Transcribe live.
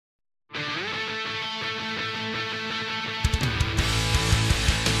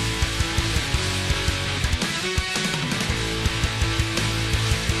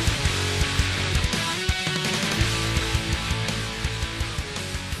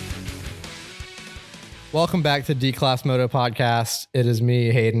Welcome back to D-Class Moto Podcast. It is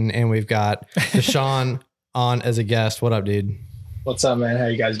me, Hayden, and we've got Deshaun on as a guest. What up, dude? What's up, man? How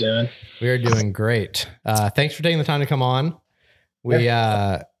you guys doing? We are doing great. Thanks for taking the time to come on.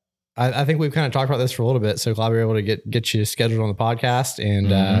 I think we've kind of talked about this for a little bit, so glad we were able to get you scheduled on the podcast,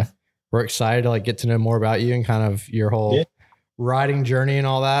 and we're excited to get to know more about you and kind of your whole riding journey and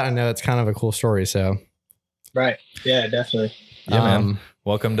all that. I know it's kind of a cool story. So, right, yeah, definitely. Yeah, man.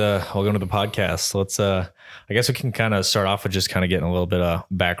 Welcome to the podcast. Let's I guess we can kind of start off with just kind of getting a little bit of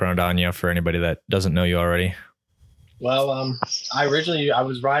background on you for anybody that doesn't know you already. Well, I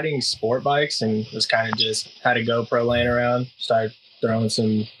was riding sport bikes and was kind of just had a GoPro laying around, started throwing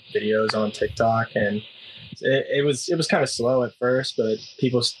some videos on TikTok, and it was kind of slow at first, but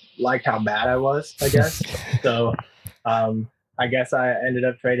people liked how bad I was, I guess. So I guess I ended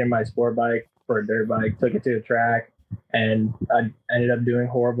up trading my sport bike for a dirt bike, took it to the track, and I ended up doing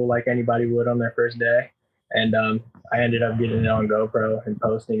horrible like anybody would on their first day. And I ended up getting it on GoPro and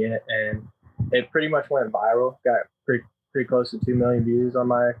posting it, and it pretty much went viral. Got pretty close to 2 million views on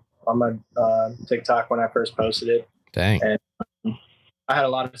my TikTok when I first posted it. Dang. And I had a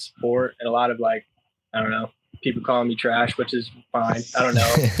lot of support and a lot of people calling me trash, which is fine. I don't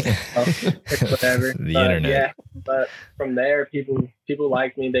know. Whatever. The internet. Yeah. But from there, people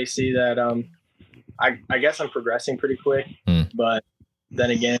like me. They see that I guess I'm progressing pretty quick. But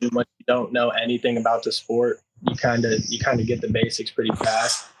then again, when you don't know anything about the sport, you kind of get the basics pretty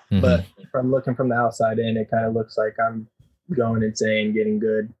fast. But from looking from the outside in, it kind of looks like I'm going insane, getting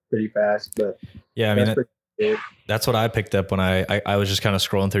good pretty fast. But yeah, I mean, that's what I picked up when I was just kind of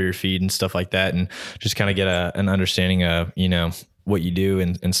scrolling through your feed and stuff like that, and just kind of get an understanding of, what you do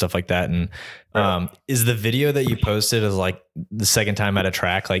and stuff like that. And is the video that you posted as like the second time at a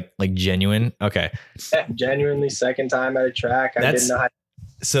track, like genuine? Okay. Yeah, genuinely second time at a track. I didn't know how.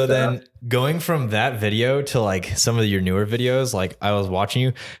 So then going from that video to like some of your newer videos, like I was watching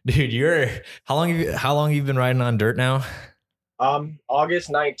you, dude, how long have you been riding on dirt now? August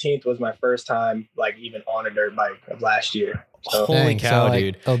 19th was my first time even on a dirt bike of last year. So, holy cow,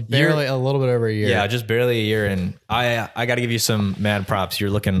 dude. Barely a little bit over a year. Yeah, just barely a year. And I got to give you some mad props. You're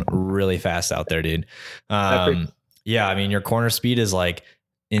looking really fast out there, dude. Yeah, I mean, your corner speed is like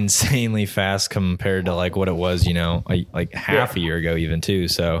insanely fast compared to like what it was, like half a year ago even too.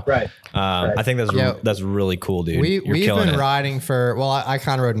 So right. I think that's really cool, dude. We've been riding for, I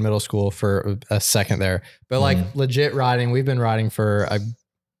kind of rode in middle school for a second there, but legit riding, we've been riding for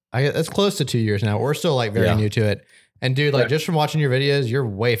it's close to 2 years now. We're still very new to it. And dude, just from watching your videos, you're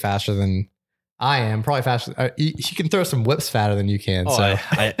way faster than I am. Probably faster. You can throw some whips faster than you can. Oh, so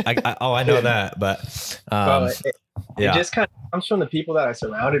I know that, but it just kind of comes from the people that I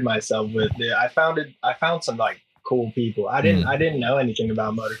surrounded myself with. I found some cool people. I didn't know anything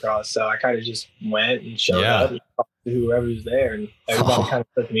about motocross, so I kind of just went and showed up and talked to whoever was there, and everybody kind of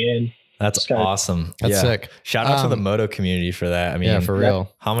took me in. That's awesome. That's sick. Shout out to the moto community for that. I mean, for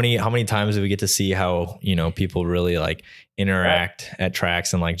real. How many times do we get to see how, people really interact at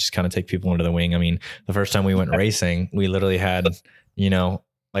tracks and just kind of take people under the wing? I mean, the first time we went racing, we literally had,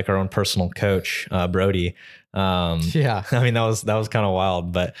 our own personal coach, Brody. I mean, that was kind of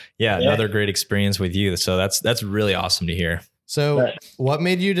wild, but another great experience with you. So that's really awesome to hear. So what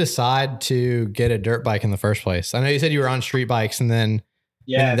made you decide to get a dirt bike in the first place? I know you said you were on street bikes, and then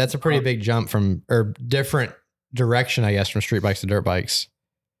that's a pretty big jump or different direction, I guess, from street bikes to dirt bikes.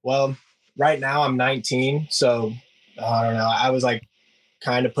 Well, right now I'm 19. So I don't know. I was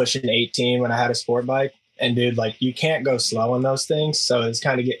kind of pushing 18 when I had a sport bike, and dude, you can't go slow on those things. So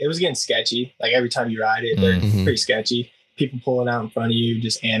it was getting sketchy. Every time you ride it, they're pretty sketchy. People pulling out in front of you,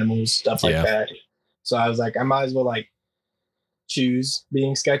 just animals, stuff like that. So I was like, I might as well choose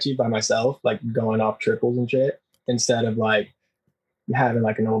being sketchy by myself, going off triples and shit, instead of having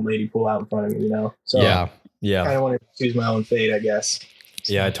an old lady pull out in front of me, So I kind of wanted to choose my own fate, I guess.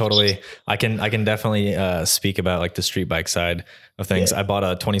 Yeah, I can definitely speak about the street bike side of things. I bought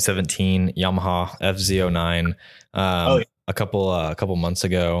a 2017 Yamaha FZ09 a couple months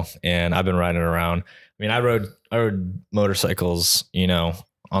ago, and I've been riding around. I mean, I rode motorcycles,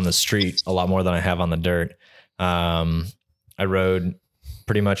 on the street a lot more than I have on the dirt. I rode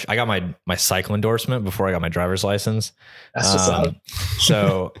pretty much. I got my cycle endorsement before I got my driver's license. That's just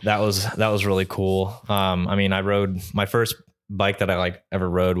so that was really cool. I mean, I rode my first bike that I ever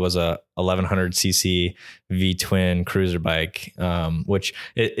rode was a 1100cc V twin cruiser bike, which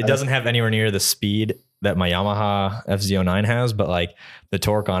it doesn't have anywhere near the speed that my Yamaha FZ09 has, but the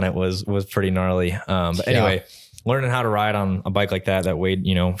torque on it was pretty gnarly. But anyway, learning how to ride on a bike like that weighed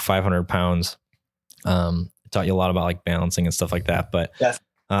 500 pounds taught you a lot about balancing and stuff like that. But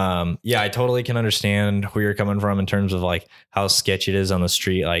Yeah, I totally can understand where you're coming from in terms of like how sketchy it is on the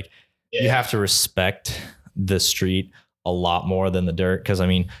street. Like you have to respect the street a lot more than the dirt. Cause I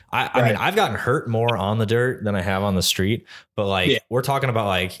mean, I mean, I've gotten hurt more on the dirt than I have on the street, but like we're talking about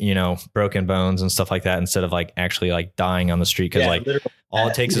like, you know, broken bones and stuff like that instead of like actually like dying on the street. Cause like all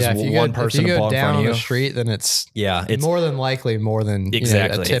it takes is one person to fall in front of you. The street, then it's it's more than likely more than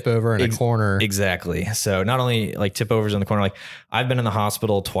a tip over in a corner. Exactly. So not only like tip overs in the corner, like I've been in the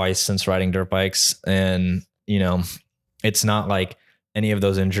hospital twice since riding dirt bikes, and you know, it's not like any of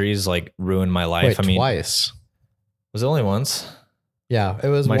those injuries like ruined my life. Wait, twice. Was it only once? Yeah, it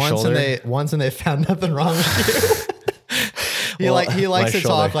was once and they found nothing wrong with you. He likes to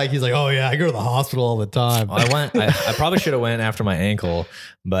talk like he's like, oh yeah, I go to the hospital all the time. Well, I probably should have went after my ankle,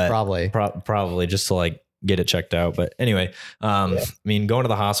 but probably just to like get it checked out. But anyway, I mean, going to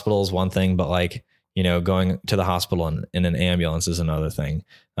the hospital is one thing, but like, you know, going to the hospital in an ambulance is another thing.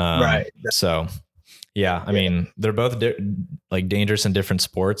 Right. So yeah, I mean, they're both like dangerous in different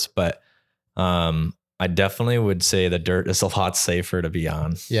sports, but I definitely would say the dirt is a lot safer to be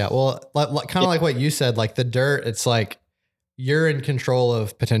on. Yeah. Well, kind of like what you said, like the dirt, it's like you're in control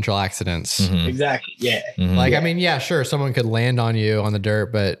of potential accidents. Mm-hmm. Exactly. Yeah. Mm-hmm. Like, I mean, yeah, sure. Someone could land on you on the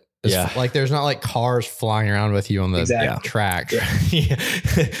dirt, but like there's not like cars flying around with you on the track. Yeah.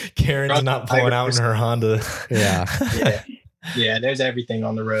 Karen's not pulling out in her Honda. Yeah, there's everything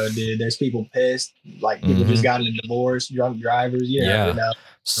on the road, dude. There's people pissed, like people just got into divorce, drunk drivers. You never know.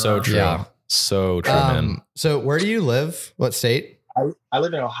 So true. Yeah. So true, man. So where do you live? What state? I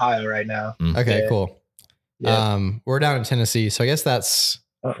live in Ohio right now. Okay, cool. Yeah. We're down in Tennessee, so I guess that's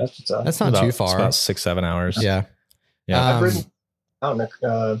not too far. It's about 6-7 hours. Yeah. I've ridden out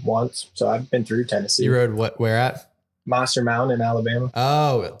once, so I've been through Tennessee. You rode where at? Monster Mountain in Alabama.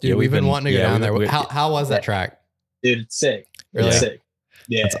 Oh, dude, we've been wanting to go down there. How was that track? Dude, it's sick. Really sick.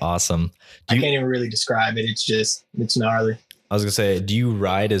 Yeah, it's awesome. I can't even really describe it. It's gnarly. I was gonna say, do you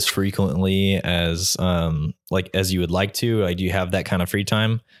ride as frequently as as you would like to? Like, do you have that kind of free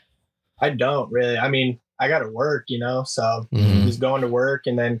time? I don't really. I mean, I got to work, so just going to work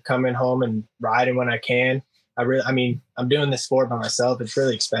and then coming home and riding when I can. I'm doing this sport by myself. It's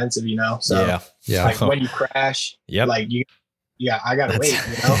really expensive, So like when you crash, like I gotta wait.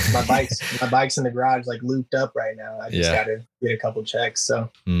 My bike's in the garage, like looped up right now. I just gotta get a couple checks. So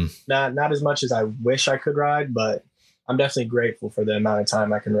not as much as I wish I could ride, but I'm definitely grateful for the amount of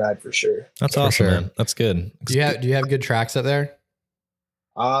time I can ride for sure. That's awesome, man. That's good. Do you have good tracks up there?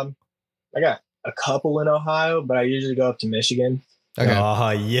 I got a couple in Ohio, but I usually go up to Michigan. Okay. Oh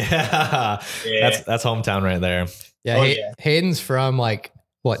yeah. That's hometown right there. Yeah. Hayden's from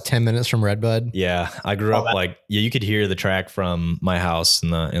 10 minutes from Redbud. Yeah. I grew up you could hear the track from my house in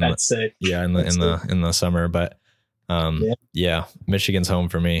the summer, but Michigan's home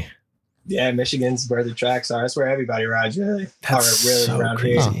for me. Yeah, Michigan's where the tracks are. That's where everybody rides, really. That's really so around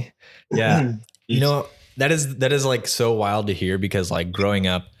crazy. Here. Yeah. that is like so wild to hear, because like growing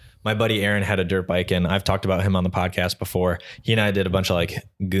up, my buddy Aaron had a dirt bike, and I've talked about him on the podcast before. He and I did a bunch of like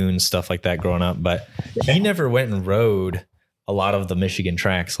goon stuff like that growing up, but he never went and rode a lot of the Michigan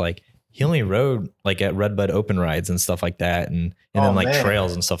tracks. Like he only rode like at Redbud open rides and stuff like that. And then like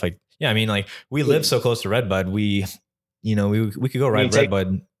trails and stuff I mean, like we live so close to Redbud, we could go ride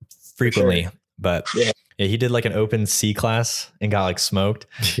Redbud frequently, but he did like an open C class and got like smoked.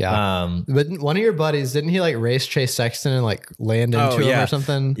 Yeah. But one of your buddies, didn't he like race Chase Sexton and like land into him or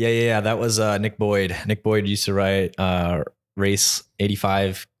something? Yeah. That was Nick Boyd. Nick Boyd used to race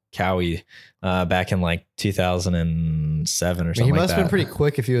 85 Cowie back in like 2007 or something. He must have been pretty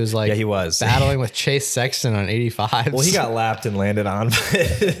quick if he was like he was battling with Chase Sexton on 85. Well, he got lapped and landed on.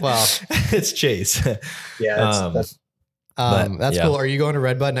 Well, it's Chase. Yeah. That's cool. Are you going to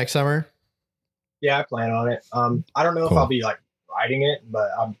Redbud next summer? Yeah, I plan on it. I don't know if I'll be like riding it, but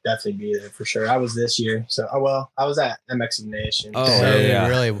I'll definitely be there for sure. I was this year, so I was at MX of Nation. Oh, yeah.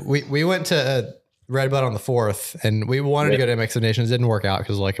 Really? We went to Redbud on the 4th, and we wanted to go to MX of Nations. It didn't work out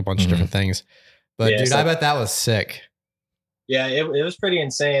because like a bunch of different things. But dude, I bet that was sick. Yeah, it was pretty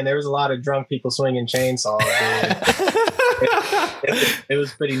insane. There was a lot of drunk people swinging chainsaws. It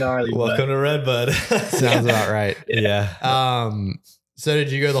was pretty gnarly. Welcome to Redbud. Sounds about right. Yeah. So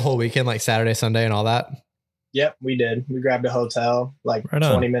did you go the whole weekend, like Saturday, Sunday, and all that? Yep, we did. We grabbed a hotel like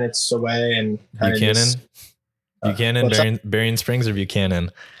 20 minutes away, and Buchanan, Berrien Springs or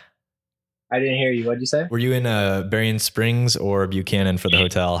Buchanan? I didn't hear you. What'd you say? Were you in Berrien Springs or Buchanan for the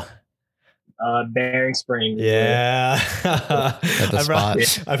hotel? Berrien Springs. Yeah. I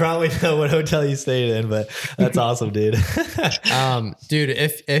probably know what hotel you stayed in, but that's awesome, dude. Dude,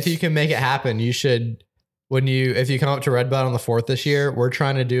 if you can make it happen, you should if you come up to Red Bud on the 4th this year, we're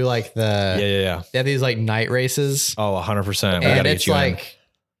trying to do like they have these like night races. Oh, 100%. And it's like,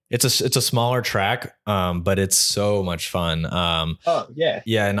 it's a smaller track, but it's so much fun. Yeah.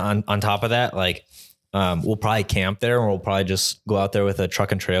 And on top of that, like, we'll probably camp there, and we'll probably just go out there with a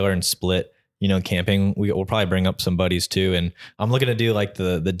truck and trailer and split, camping. We'll probably bring up some buddies too. And I'm looking to do like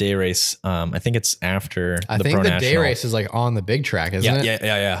the day race. I think it's after I think Pro the National. Day race is like on the big track, isn't it?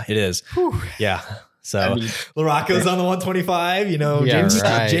 Yeah. It is. Whew. Yeah. So LaRocco's on the 125,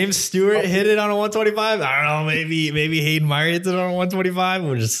 James Stewart hit it on a 125. I don't know. Maybe Hayden Meyer hits it on a 125.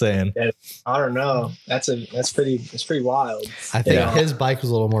 We're just saying. I don't know. That's pretty wild. I think his bike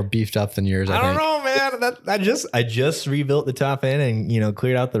was a little more beefed up than yours. I don't know, man. I just rebuilt the top end and,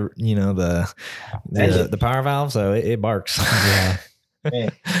 cleared out the power valve. So it barks. Yeah.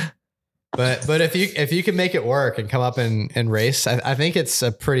 But if you can make it work and come up and race, I think it's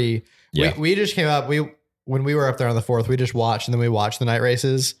a pretty. Yeah. We just came up. When we were up there on the 4th, we just watched, and then we watched the night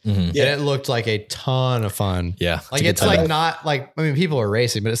races. Mm-hmm. And it looked like a ton of fun. Yeah, like it's like not like, I mean, people are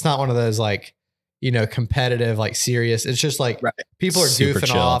racing, but it's not one of those like, competitive, like serious. It's just like people are super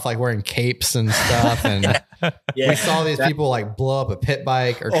goofing off, like wearing capes and stuff. And we saw these people like blow up a pit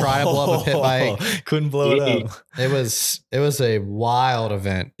bike or try to blow up a pit bike. Couldn't blow it up. It was a wild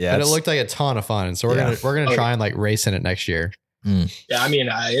event. Yeah, but it looked like a ton of fun. And so we're gonna try and like race in it next year. Yeah, I mean,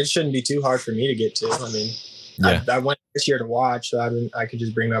 it shouldn't be too hard for me to get to. I mean, I went this year to watch, so I could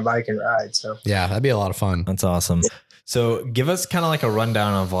just bring my bike and ride. So yeah, that'd be a lot of fun. That's awesome. So give us kind of like a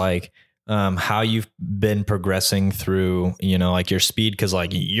rundown of like how you've been progressing through, like your speed, because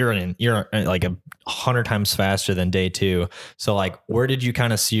like you're like 100 times faster than day 2. So like, where did you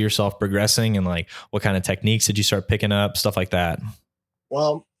kind of see yourself progressing, and like what kind of techniques did you start picking up, stuff like that?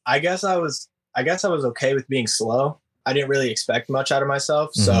 Well, I guess I was okay with being slow. I didn't really expect much out of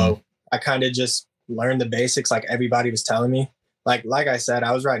myself. So I kind of just learned the basics like everybody was telling me. Like I said,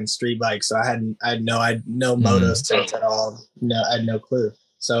 I was riding street bikes, so I had no moto sense at all. No, I had no clue.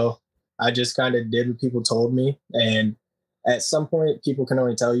 So I just kind of did what people told me. And at some point, people can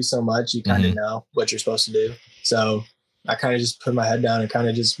only tell you so much. You kind of know what you're supposed to do. So I kind of just put my head down and kind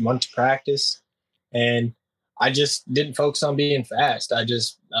of just went to practice. And I just didn't focus on being fast. I'm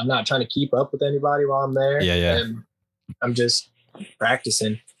not trying to keep up with anybody while I'm there. Yeah. And I'm just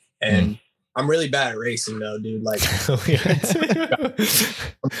practicing, and I'm really bad at racing though, dude. Like, I'm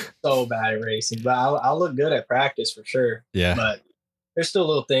so bad at racing, but I'll look good at practice for sure. Yeah. But there's still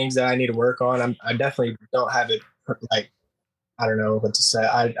little things that I need to work on. I definitely don't have it like, I don't know what to say.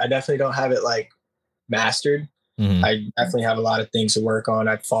 I definitely don't have it like mastered. I definitely have a lot of things to work on.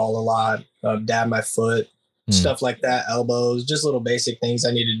 I fall a lot, dab my foot, stuff like that, elbows, just little basic things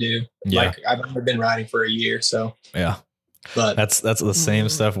I need to do. Yeah. Like I've only been riding for a year, so yeah. But that's the same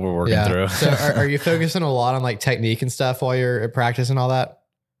stuff we're working through. So are you focusing a lot on like technique and stuff while you're at practice and all that?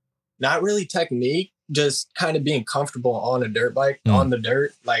 Not really technique, just kind of being comfortable on a dirt bike, on the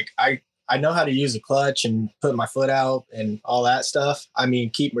dirt. Like I know how to use a clutch and put my foot out and all that stuff. I mean,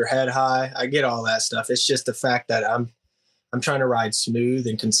 keep your head high. I get all that stuff. It's just the fact that I'm trying to ride smooth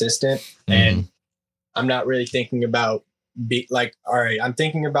and consistent, and I'm not really thinking about all right, I'm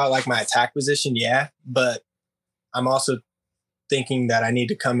thinking about like my attack position. Yeah. But I'm also thinking that I need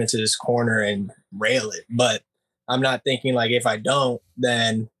to come into this corner and rail it, but I'm not thinking like, if I don't,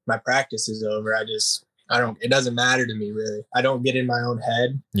 then my practice is over. It doesn't matter to me really. I don't get in my own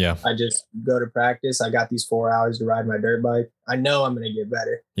head. Yeah. I just go to practice. I got these 4 hours to ride my dirt bike. I know I'm going to get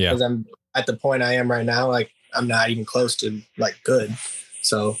better. Yeah. Because I'm at the point I am right now. Like I'm not even close to like good.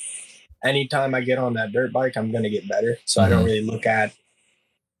 So anytime I get on that dirt bike, I'm going to get better. So I don't really look at,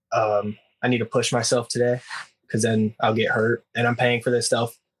 I need to push myself today, because then I'll get hurt, and I'm paying for this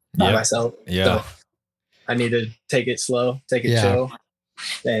stuff by myself. Yeah. So I need to take it slow, take it chill.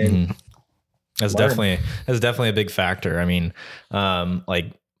 And that's definitely a big factor. I mean,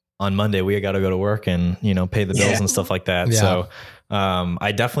 like on Monday we got to go to work and, pay the bills and stuff like that. Yeah. So,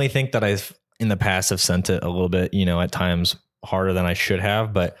 I definitely think that I've in the past have sent it a little bit, at times harder than I should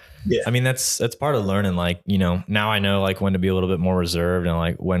have, but I mean, that's part of learning. Like, now I know like when to be a little bit more reserved and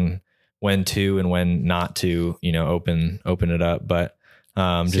like when to and when not to, open it up. But,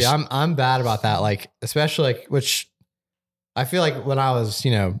 See, I'm bad about that. Like, especially like, which I feel like when I was,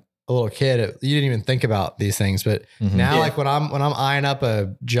 a little kid, you didn't even think about these things, but now like when I'm eyeing up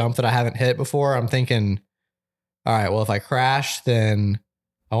a jump that I haven't hit before, I'm thinking, all right, well, if I crash, then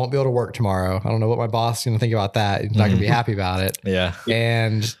I won't be able to work tomorrow. I don't know what my boss is going to think about that. He's not going to be happy about it. Yeah.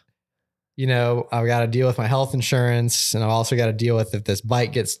 And, I've got to deal with my health insurance, and I've also got to deal with if this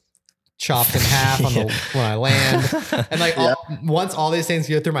bike gets chopped in half when I land. And like once all these things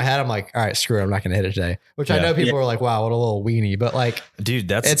go through my head, I'm like, all right, screw it. I'm not going to hit it today, which I know people are like, wow, what a little weenie, but like,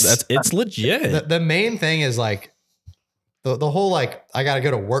 dude, it's legit. The main thing is like the whole, like, I got to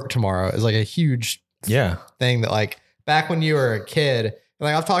go to work tomorrow is like a huge thing that like back when you were a kid,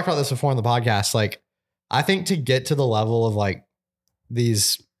 like I've talked about this before on the podcast, like I think to get to the level of like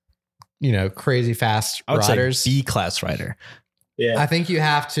these, you know, crazy fast riders, B-class rider. Yeah. I think you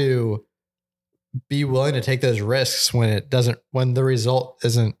have to be willing to take those risks when the result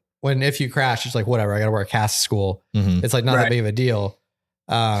isn't, if you crash, it's like, whatever, I got to wear a cast at school. Mm-hmm. It's like not that big of a deal.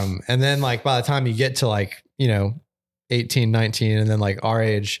 And then like by the time you get to like, you know, 18, 19, and then like our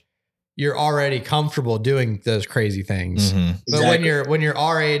age, you're already comfortable doing those crazy things. Mm-hmm. But when you're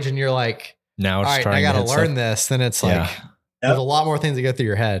our age and you're like, now all right, I got to learn this, then it's like, there's a lot more things that go through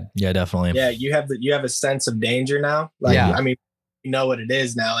your head. Yeah, definitely. Yeah. You have a sense of danger now. Like, I mean, you know what it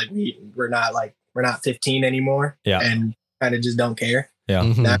is now. Like we're not 15 anymore. Yeah. And kind of just don't care. Yeah.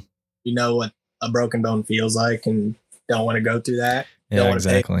 Mm-hmm. Now you know what a broken bone feels like and don't want to go through that. Don't want to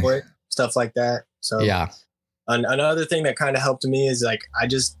pay for it. Stuff like that. So another thing that kind of helped me is like, I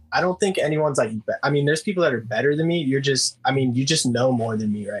don't think anyone's like, I mean, there's people that are better than me. You just know more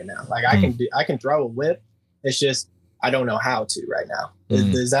than me right now. Like I can throw a whip. It's just, I don't know how to right now.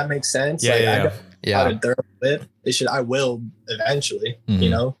 Does that make sense? Yeah. Like, Yeah. I don't know how to throw a whip. I will eventually, you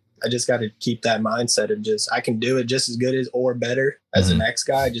know, I just got to keep that mindset of just, I can do it just as good as or better as the next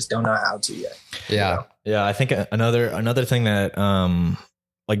guy. I just don't know how to yet. Yeah. You know? Yeah. I think another thing that,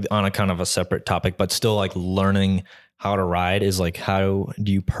 like on a kind of a separate topic, but still like learning how to ride is like, how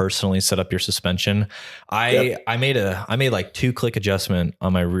do you personally set up your suspension? I made like 2-click adjustment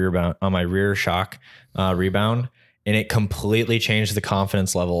on my rear shock rebound. And it completely changed the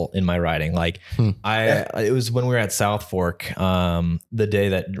confidence level in my riding. Like it was when we were at South Fork, the day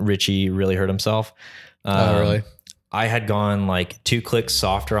that Richie really hurt himself. Really? I had gone like 2 clicks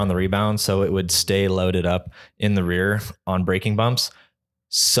softer on the rebound, so it would stay loaded up in the rear on braking bumps.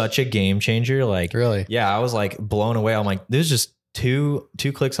 Such a game changer. Like, really? Yeah, I was like blown away. I'm like, there's just two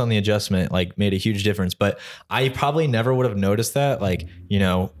clicks on the adjustment, like made a huge difference. But I probably never would have noticed that, like, you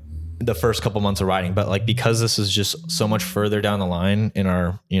know, the first couple months of riding, but like, because this is just so much further down the line in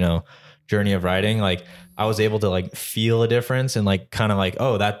our, you know, journey of riding, like I was able to like feel a difference and like, kind of like,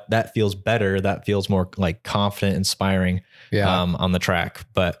 oh, that feels better. That feels more like confident, inspiring, on the track.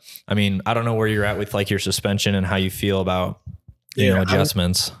 But I mean, I don't know where you're at with like your suspension and how you feel about, you know,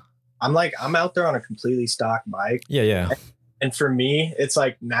 adjustments. I'm out there on a completely stock bike. Yeah. And for me, it's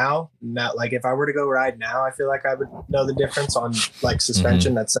like now, like if I were to go ride now, I feel like I would know the difference on like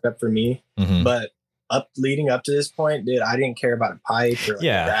suspension that's set up for me. Mm-hmm. But leading up to this point, dude, I didn't care about a pipe or like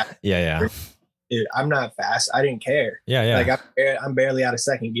that. Yeah. Dude, I'm not fast. I didn't care. Yeah. Like I'm barely out of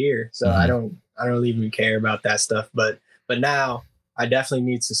second gear, so I don't even care about that stuff. But now I definitely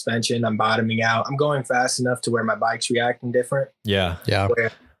need suspension. I'm bottoming out. I'm going fast enough to where my bike's reacting different. Yeah.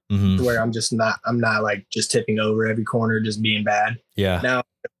 To where I'm not like just tipping over every corner, just being bad. Yeah. Now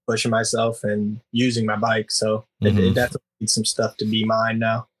I'm pushing myself and using my bike. So it definitely needs some stuff to be mine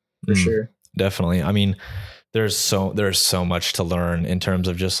now for sure. Definitely. I mean, there's so much to learn in terms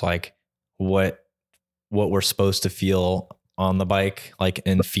of just like what we're supposed to feel on the bike, like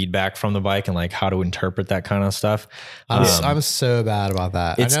in feedback from the bike and like how to interpret that kind of stuff. I'm so bad about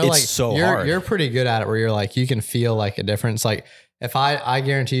that. It's like so hard. You're pretty good at it where you're like, you can feel like a difference. Like if I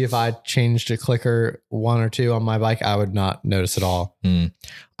guarantee you, if I changed a clicker 1 or 2 on my bike, I would not notice at all.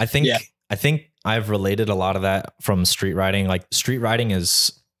 I think I've related a lot of that from street riding. Like street riding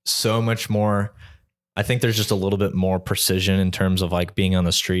is so much more. I think there's just a little bit more precision in terms of like being on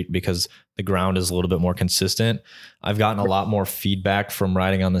the street because the ground is a little bit more consistent. I've gotten a lot more feedback from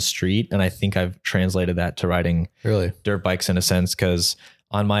riding on the street, and I think I've translated that to riding dirt bikes in a sense. Cause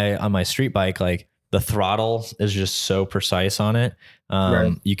on my street bike, like the throttle is just so precise on it.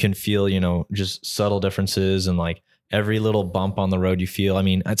 You can feel, you know, just subtle differences and like every little bump on the road you feel. I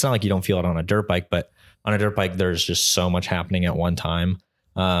mean, it's not like you don't feel it on a dirt bike, but on a dirt bike, there's just so much happening at one time.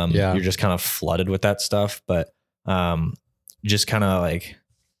 You're just kind of flooded with that stuff, but just kind of like,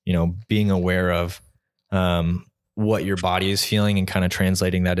 you know, being aware of what your body is feeling and kind of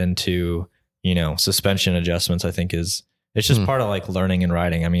translating that into, you know, suspension adjustments, I think it's just part of like learning and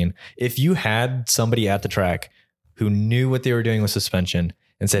riding. I mean, if you had somebody at the track who knew what they were doing with suspension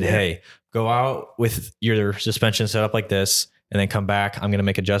and said, hey, go out with your suspension set up like this and then come back, I'm going to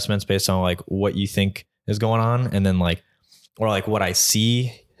make adjustments based on like what you think is going on. And then like, or like what I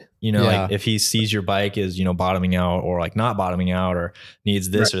see, you know, like if he sees your bike is, you know, bottoming out or like not bottoming out or needs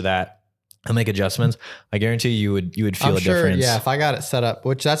this or that, I'll make adjustments. I guarantee you would feel a difference. Yeah. If I got it set up,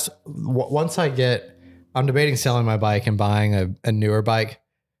 which that's once I get I'm debating selling my bike and buying a newer bike,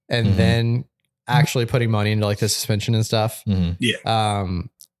 and then actually putting money into like the suspension and stuff.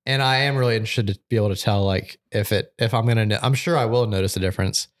 And I am really interested to be able to tell like if I'm I'm sure I will notice a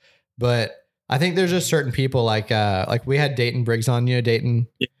difference, but I think there's just certain people like we had Dayton Briggs on, Dayton,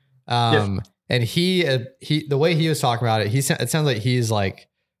 and he the way he was talking about it, it sounds like he's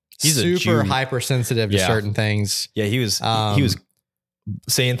super hypersensitive to certain things. Yeah, he was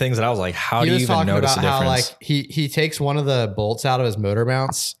saying things that I was like, how do you even notice the difference? How, like he takes one of the bolts out of his motor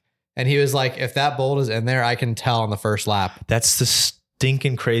mounts, and he was like, if that bolt is in there, I can tell on the first lap. That's the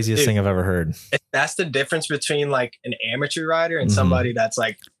stinking craziest thing I've ever heard. That's the difference between like an amateur rider and somebody that's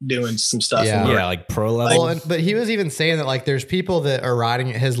like doing some stuff. Yeah, like pro level. Well, but he was even saying that like there's people that are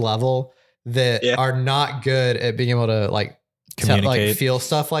riding at his level that are not good at being able to like communicate, feel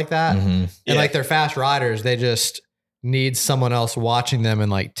stuff like that. And like they're fast riders. They just need someone else watching them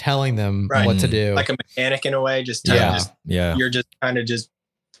and like telling them what to do. Like a mechanic in a way, you're just kind of just,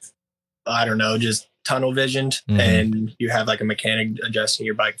 I don't know, just tunnel visioned and you have like a mechanic adjusting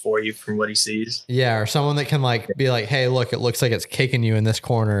your bike for you from what he sees. Yeah. Or someone that can like be like, hey, look, it looks like it's kicking you in this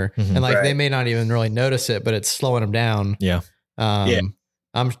corner. And like, they may not even really notice it, but it's slowing them down. Yeah.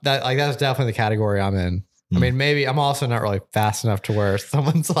 That's definitely the category I'm in. I mean, maybe I'm also not really fast enough to where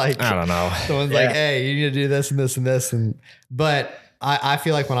someone's like, I don't know. Someone's like, hey, you need to do this and this and this. But I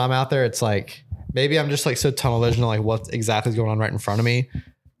feel like when I'm out there, it's like, maybe I'm just like so tunnel vision, like what exactly is going on right in front of me.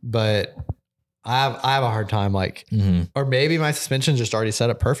 But I have a hard time like, or maybe my suspension's just already set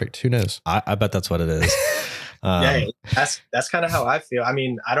up perfect. Who knows? I bet that's what it is. That's kind of how I feel. I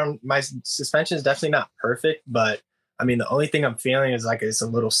mean, my suspension is definitely not perfect, but I mean, the only thing I'm feeling is like, it's a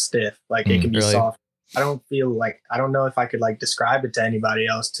little stiff. Like it can be soft. I don't know if I could like describe it to anybody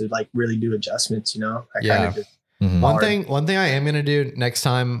else to like really do adjustments, One thing I am going to do next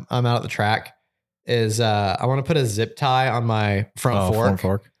time I'm out at the track is I want to put a zip tie on my front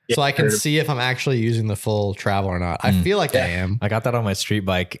fork. So I can see if I'm actually using the full travel or not. I feel like I am. I got that on my street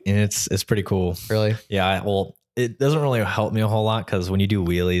bike and it's pretty cool. Really? Yeah. Well, it doesn't really help me a whole lot because when you do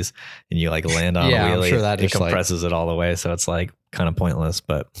wheelies and you like land on a wheelie, I'm sure that it compresses it all the way. So it's like kind of pointless,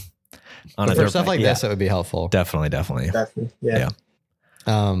 but for stuff like this, it would be helpful. Definitely. Yeah.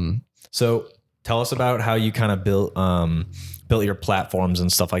 So tell us about how you kind of built your platforms and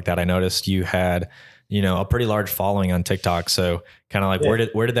stuff like that. I noticed you had, a pretty large following on TikTok. So kind of like,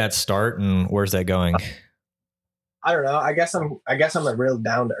 where did that start and where's that going? I don't know. I guess I'm a real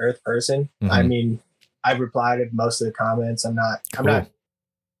down to earth person. I mean, I replied to most of the comments. I'm not,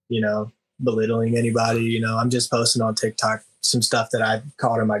 belittling anybody, I'm just posting on TikTok some stuff that I've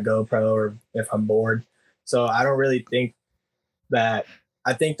caught on my GoPro or if I'm bored. So I don't really think that,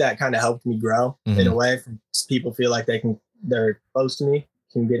 I think that kind of helped me grow in a way. People feel like they're close to me,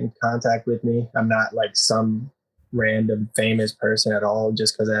 can get in contact with me. I'm not like some random famous person at all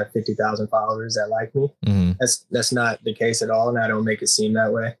just because I have 50,000 followers that like me. That's not the case at all, and I don't make it seem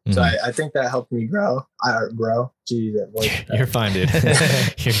that way. So I think that helped me grow. Geez, that voice. You're fine, dude.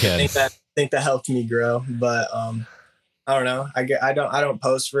 You're good. I think that helped me grow, but I don't know. I don't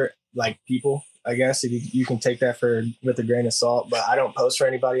post for like people. I guess if you can take that with a grain of salt, but I don't post for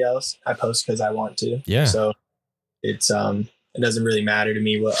anybody else. I post because I want to. Yeah. So it's it doesn't really matter to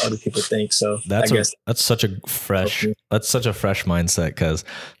me what other people think. So that's such a fresh mindset because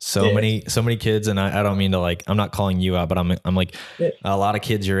so many kids, and I don't mean to like, I'm not calling you out, but I'm like a lot of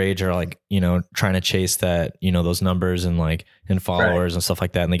kids your age are like, trying to chase that, those numbers and like and followers and stuff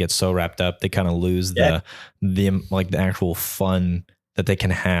like that. And they get so wrapped up, they kind of lose the like the actual fun that they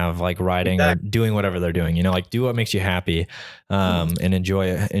can have like riding or doing whatever they're doing, like do what makes you happy, and enjoy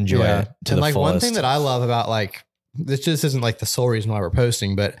it to the like fullest. One thing that I love about like, this just isn't like the sole reason why we're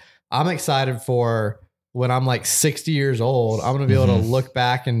posting, but I'm excited for when I'm like 60 years old, I'm going to be able to look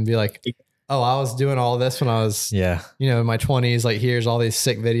back and be like, oh, I was doing all this when I was, in my 20s, like here's all these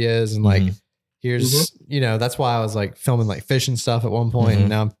sick videos. And like, here's, that's why I was like filming like fishing stuff at one point, and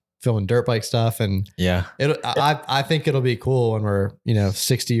now I'm filming dirt bike stuff. And I think it'll be cool when we're,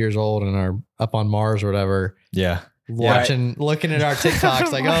 60 years old and are up on Mars or whatever. Yeah. Looking at our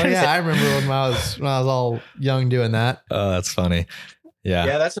TikToks, like, oh yeah, I remember when I was all young doing that. Oh, that's funny. Yeah.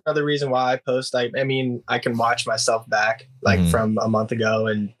 Yeah. That's another reason why I post. I mean, I can watch myself back like from a month ago,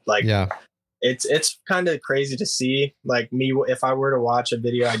 and like, it's kind of crazy to see like me. If I were to watch a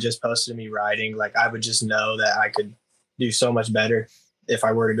video I just posted of me riding, like I would just know that I could do so much better if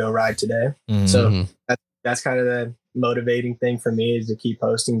I were to go ride today. So that's kind of the motivating thing for me, is to keep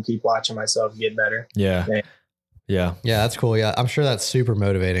posting, keep watching myself get better. Yeah. Yeah. Yeah. That's cool. Yeah. I'm sure that's super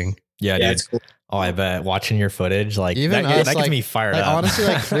motivating. Yeah, dude. It's cool. Oh, I bet watching your footage, like Even that us, gets like, me fired like up. honestly,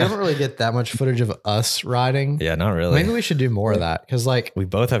 like we don't really get that much footage of us riding. Yeah, not really. Maybe we should do more of that because like we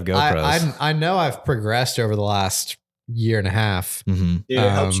both have GoPros. I know I've progressed over the last year and a half. Mm-hmm. Dude, it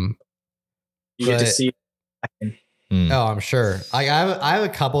helps you get to see. Oh, I'm sure. I have a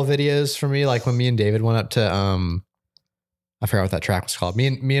couple of videos for me, like when me and David went up to I forgot what that track was called. Me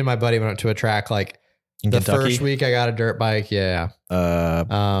and my buddy went up to a track like In the Kentucky? first week I got a dirt bike. Yeah.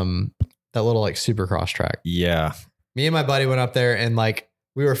 That little like supercross track. Yeah. Me and my buddy went up there and like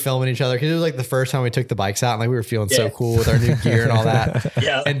we were filming each other because it was like the first time we took the bikes out and like we were feeling so cool with our new gear and all that.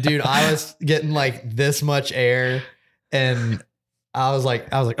 Yeah. And dude, I was getting like this much air and I was like,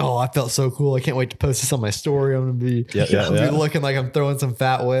 oh, I felt so cool. I can't wait to post this on my story. I'm gonna be, be looking like I'm throwing some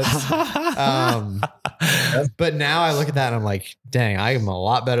fat whips. But now I look at that and I'm like, dang, I am a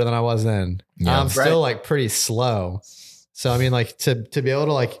lot better than I was then. Yeah. I'm still like pretty slow. So I mean, like to be able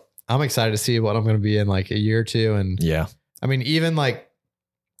to like, I'm excited to see what I'm gonna be in like a year or two. And yeah, I mean, even like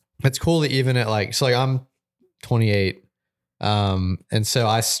it's cool that even at like, so like I'm 28. And so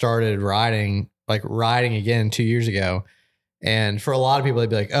I started riding again 2 years ago. And for a lot of people,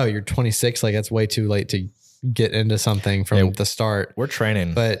 they'd be like, oh, you're 26. Like that's way too late to get into something from the start. We're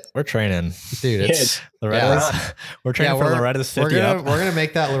training, but we're training, dude. It's Loretta's, we're training for Loretta's 50 We're gonna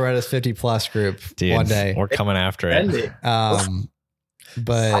make that Loretta's 50 plus group one day. We're coming after it.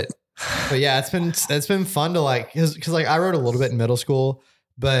 But yeah, it's been fun to like, cause like I rode a little bit in middle school,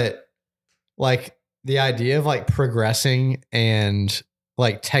 but like the idea of like progressing and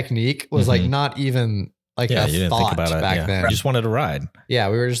like technique was like not even like a thought back then. You just wanted to ride. Yeah.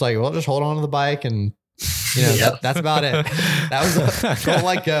 We were just like, well, just hold on to the bike and you know, that's about it. That was Don't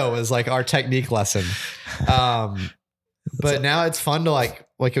Let Go was like our technique lesson. But now it's fun to like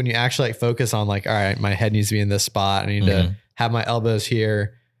when you actually like focus on like, all right, my head needs to be in this spot. I need to have my elbows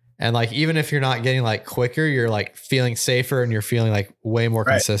here. And like, even if you're not getting like quicker, you're like feeling safer and you're feeling like way more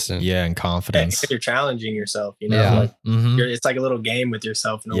consistent. Yeah. And confidence. You're challenging yourself, you know, it's like a little game with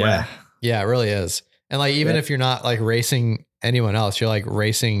yourself in a way. Yeah, it really is. And like, even if you're not like racing anyone else, you're like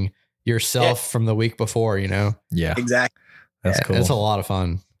racing yourself from the week before, you know? Yeah, exactly. That's cool. It's a lot of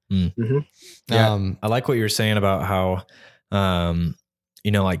fun. Yeah. I like what you're saying about how,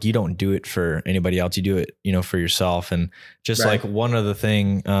 you know, like you don't do it for anybody else. You do it, you know, for yourself. And just like one other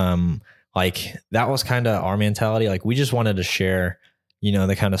thing, like that was kind of our mentality. Like we just wanted to share, you know,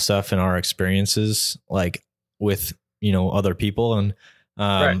 the kind of stuff and our experiences like with, you know, other people. And,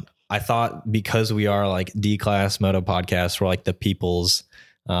 I thought because we are like D-Class Moto Podcast, we're like the people's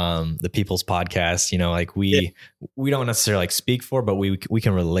podcast, you know, like we don't necessarily like speak for, but we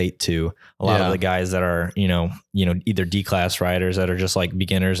can relate to a lot of the guys that are, you know, either D-Class riders that are just like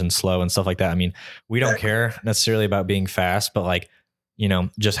beginners and slow and stuff like that. I mean, we don't care necessarily about being fast, but like, you know,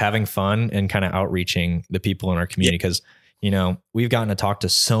 just having fun and kind of outreaching the people in our community. Cause you know, we've gotten to talk to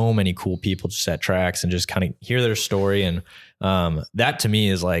so many cool people just at tracks and just kind of hear their story. And, that to me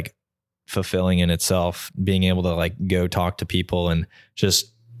is like fulfilling in itself, being able to like go talk to people and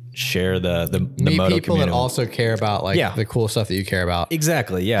just share the meet moto people community. That also care about like the cool stuff that you care about.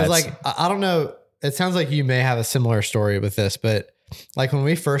 Exactly. Yeah. Like, I don't know. It sounds like you may have a similar story with this, but like when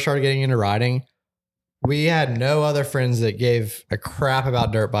we first started getting into riding, we had no other friends that gave a crap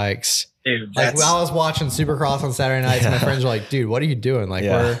about dirt bikes. Dude, like I was watching Supercross on Saturday nights and my friends were like, dude, what are you doing? Like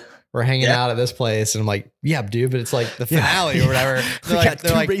we're hanging out at this place. And I'm like, yeah, dude, but it's like the finale or whatever. They're like,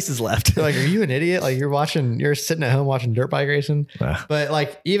 2 races left. They're like, are you an idiot? Like you're sitting at home watching dirt bike racing. But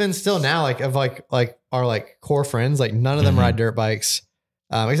like, even still now, like of like our like core friends, like none of them ride dirt bikes.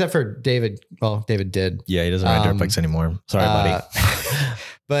 Except for David. Well, David did. Yeah. He doesn't ride dirt bikes anymore. Sorry, buddy.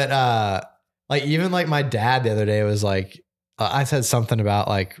 But like even like my dad the other day was like, I said something about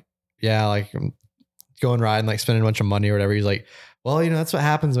like, like going riding, like spending a bunch of money or whatever. He's like, well, you know, that's what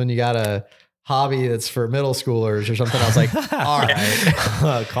happens when you got a hobby that's for middle schoolers or something. I was like, all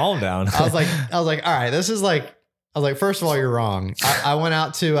right, calm down. I was like, all right, this is like, I was like, first of all, you're wrong. I went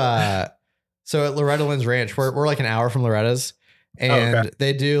out to, so at Loretta Lynn's Ranch, we're like an hour from Loretta's and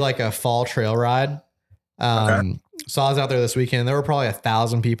they do like a fall trail ride. So I was out there this weekend. There were probably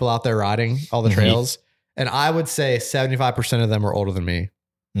 1,000 people out there riding all the trails. And I would say 75% of them were older than me.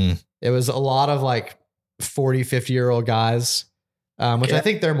 It was a lot of like 40, 50-year-old guys, which I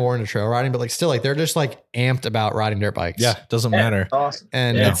think they're more into trail riding, but like still like they're just like amped about riding dirt bikes. Yeah. Doesn't matter. Awesome.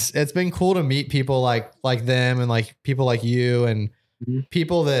 And it's been cool to meet people like them and like people like you and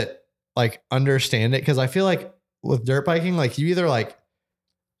people that like understand it. Cause I feel like with dirt biking, like you either like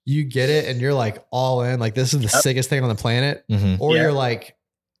you get it and you're like all in, like this is the sickest thing on the planet, or you're like,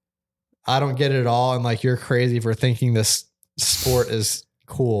 I don't get it at all. And like, you're crazy for thinking this sport is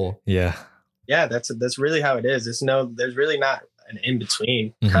cool. Yeah. yeah, that's really how it is. There's really not an in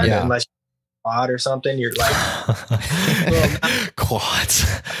between Mhm. kind of Yeah. unless you're quad or something. You're like, Quads.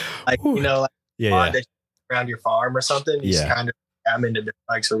 like Whew. you know, like Yeah, quad yeah. that's around your farm or something. You just Yeah. kind of I'm into dirt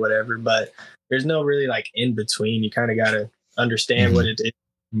bikes or whatever, but there's no really like in between. You kind of got to understand what it is,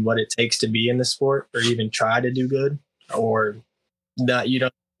 and what it takes to be in the sport, or even try to do good, or not. You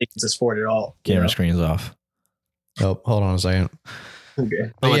don't think it's a sport at all. you Camera know? screen's off. Oh, hold on a second.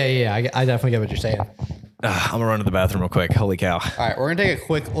 Okay. But yeah, I definitely get what you're saying. I'm gonna run to the bathroom real quick. Holy cow! All right, we're gonna take a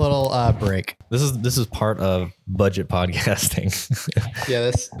quick little break. This is part of budget podcasting.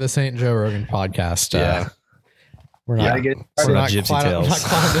 Yeah, this ain't Joe Rogan podcast. Yeah. We're Yeah, not. I get It's We're not not Gypsy quite, Tales. not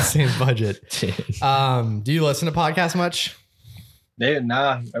quite on the same budget. Do you listen to podcasts much?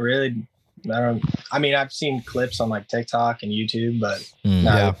 Nah, I mean, I've seen clips on like TikTok and YouTube, but Mm.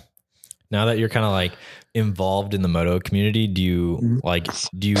 nah, Yeah. Now that you're kind of like involved in the moto community, do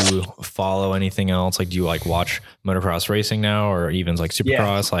you follow anything else? Like, do you like watch motocross racing now, or even like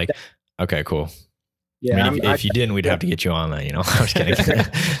Supercross? Like, okay, cool. yeah, I mean, if you didn't, we'd have to get you on that. You know, I'm just kidding.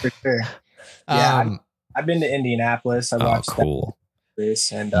 for sure. Yeah, Um, I've been to Indianapolis. I Oh, watched cool. that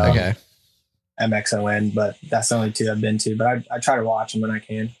race and okay. MXON, but that's the only two I've been to. But I try to watch them when I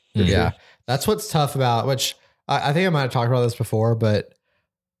can. Mhm. Yeah, that's what's tough about. Which I think I might have talked about this before, but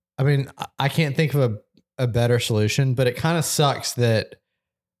I mean, I can't think of a better solution. But it kind of sucks that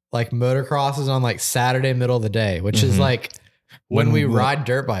like motocross is on like Saturday middle of the day, which is Mhm. like when we When- ride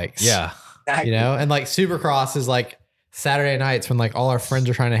dirt bikes. Yeah. you know, and like Supercross is like Saturday nights when like all our friends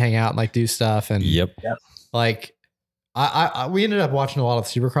are trying to hang out and like do stuff. And Yep. like we ended up watching a lot of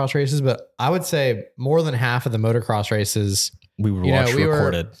Supercross races, but I would say more than half of the motocross races We would You know, watch we were-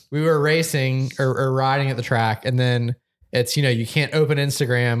 recorded. we were racing or riding at the track, and then it's, you know, you can't open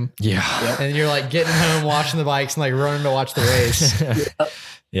Instagram, Yeah. and you're like getting home watching the bikes and like running to watch the race.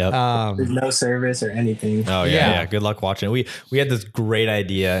 Yep. There's no service or anything. Oh yeah, Yeah. yeah. Good luck watching it. We had this great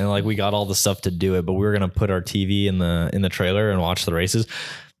idea, and like we got all the stuff to do it, but we were gonna put our TV in the trailer and watch the races.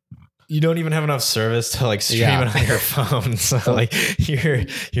 You don't even have enough service to like stream Yeah. it on your phone, so like you're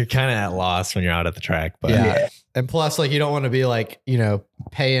kind of at loss when you're out at the track. But Yeah. And plus, like, you don't want to be like, you know,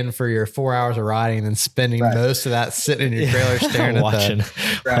 paying for your 4 hours of riding and then spending Right. most of that sitting in your trailer staring at watching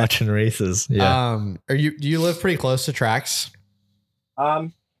Right. watching races. the. Yeah. Do you live pretty close to tracks?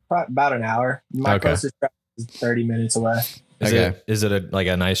 Probably about an hour. My Okay. closest track is 30 minutes away. Is it like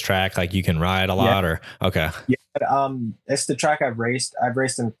a nice track? Like you can ride a lot, or okay? Yeah, but, it's the track I've raced. I've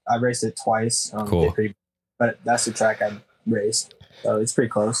raced it twice. Cool. But that's the track I've raced. So it's pretty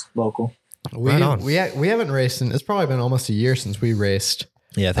close, local. Right on. We haven't raced in, it's probably been almost a year since we raced.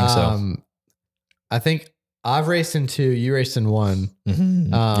 Yeah, I think so. I think I've raced in 2, you raced in 1.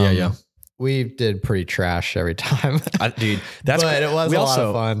 Mhm. Yeah. We did pretty trash every time. Dude, that's but it was we a lot also-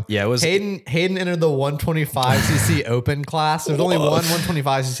 of fun. Yeah, it was. Hayden entered the 125cc open class. There's only one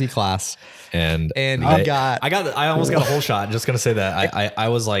 125cc class, and and I he got I almost got a whole shot. Just gonna say that I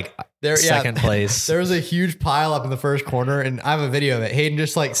was like there. second place. There was a huge pile up in the first corner, and I have a video of it. Hayden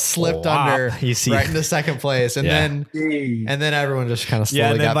just like slipped Wow. under You see- right into second place, and Yeah. then everyone just kind of slowly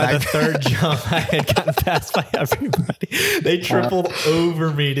Yeah, and then got by back. the third jump, I had gotten passed by everybody. They tripled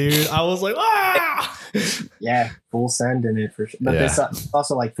over me, dude. I was like, ah! Yeah, full send in it for sure. But Yeah. there's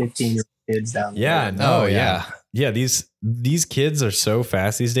also like 15-year-old kids down there. Yeah, no, Oh, yeah. Yeah, these kids are so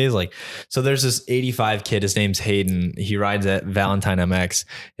fast these days. Like, so there's this 85 kid, his name's Hayden. He rides at Valentine MX,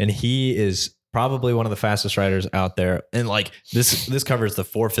 and he is probably one of the fastest riders out there. And like this covers the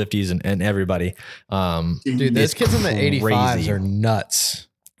 450s and everybody. Dude, those It's kids in the 85s crazy. are nuts.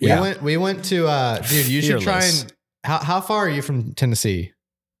 Yeah. We went to dude, you should try Fearless. and how far are you from Tennessee?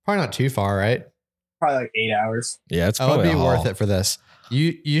 Probably not too far, right? Probably like 8 hours. Yeah, it's Oh, it'd probably be a worth haul. it for this.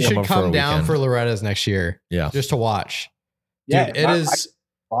 You Yeah, should but for come a down weekend. for Loretta's next year. Yeah. Just to watch. Yeah, Dude, I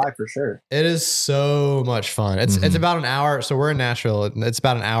fly for sure. it is so much fun. It's Mhm. about an hour. So we're in Nashville. And it's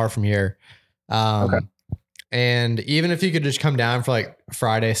about an hour from here. Okay. And even if you could just come down for like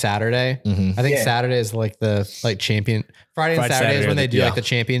Friday, Saturday, Mhm. I think Yeah. Saturday is like the champion. Friday and Friday, Saturday is Saturday, when they do yeah. like the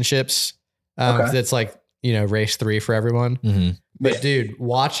championships. Okay. 'Cause it's like, you know, race 3 for everyone. Mhm. But Yeah. dude,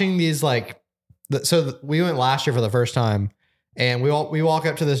 watching these we went last year for the first time, and we walk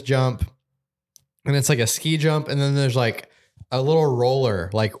up to this jump, and it's like a ski jump, and then there's like a little roller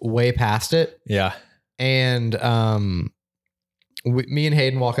like way past it, Yeah. and me and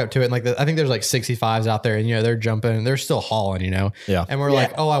Hayden walk up to it, and like I think there's like 65s out there, and you know they're jumping, and they're still hauling, you know, Yeah. and we're Yeah.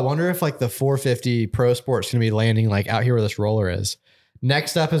 like, oh, I wonder if like the 450 Pro Sport's gonna be landing like out here where this roller is.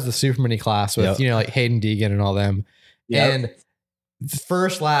 Next up is the Super Mini class with Yep. you know like Hayden Deegan and all them. Yep. And the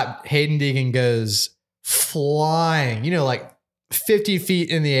first lap, Hayden Deegan goes flying, you know, like 50 feet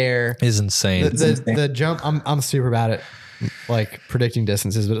in the air. Is insane. The jump, I'm super bad at like predicting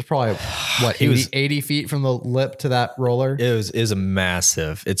distances, but it's probably what 80 feet from the lip to that roller. It is a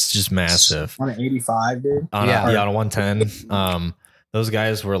massive. It's just massive. On an 85, dude. On a 110. Those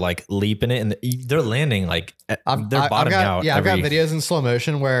guys were like leaping it, and they're landing like they're bottoming out. Yeah, I've got videos in slow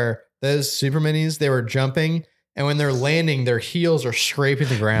motion where those super minis, they were jumping, and when they're landing, their heels are scraping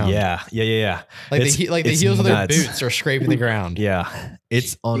the ground. Yeah. Like the heels of their boots are scraping the ground. Yeah,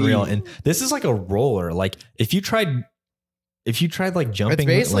 it's unreal. And this is like a roller. Like if you tried like jumping, it's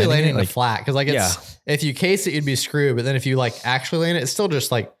basically landing like, flat because like if you case it, you'd be screwed. But then if you like actually land it, it's still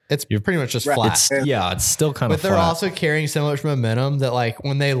just like you're pretty much just flat. It's still kind of. But they're also carrying so much momentum that like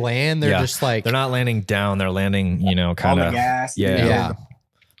when they land, they're just like they're not landing down. They're landing, kind of gas. Yeah.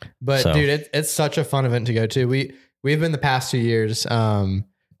 But dude, it's such a fun event to go to. We've been the past 2 years.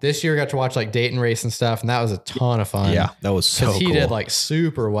 This year got to watch like Dayton race and stuff, and that was a ton of fun. Yeah, that was so cool. He did like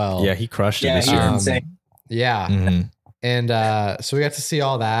super well. Yeah, he crushed it this year. Insane. Yeah. Mm-hmm. And so we got to see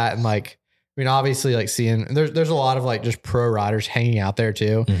all that, and like, I mean, obviously, like seeing there's a lot of like just pro riders hanging out there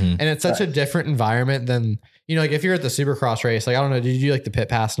too, and it's such a different environment than like if you're at the Supercross race. Like I don't know, did you do like the pit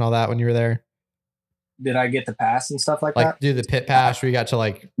pass and all that when you were there? Did I get the pass and stuff like that? Like do the pit pass where you got to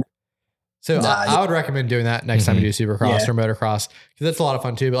like. So I would recommend doing that next time you do Supercross or motocross because that's a lot of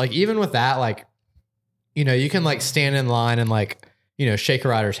fun too. But like even with that, like you can like stand in line and like shake a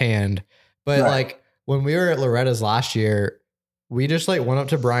rider's hand, but like. When we were at Loretta's last year, we just like went up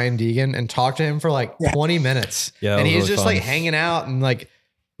to Brian Deegan and talked to him for like 20 minutes. Yeah, and he's really just fun. like hanging out and like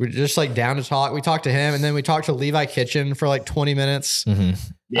we're just like down to talk. We talked to him and then we talked to Levi Kitchen for like 20 minutes.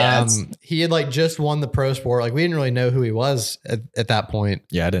 Yeah, he had like just won the pro sport. Like we didn't really know who he was at that point.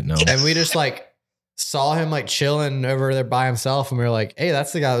 Yeah, I didn't know. And we just like saw him like chilling over there by himself, and we were like, "Hey,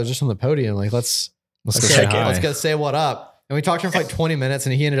 that's the guy that was just on the podium. Like let's go say hi. Let's go say what up." And we talked to him for like 20 minutes,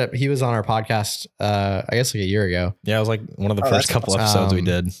 and he was on our podcast, I guess like a year ago. Yeah, it was like one of the first couple episodes we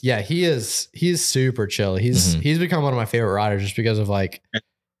did. Yeah, he's super chill. He's become one of my favorite riders just because of like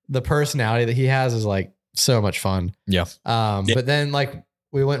the personality that he has is like so much fun. Yeah. But then like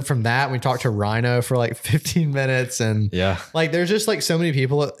we went from that and we talked to Rhino for like 15 minutes, and like there's just like so many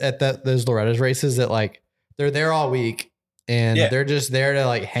people at those Loretta's races that like they're there all week and they're just there to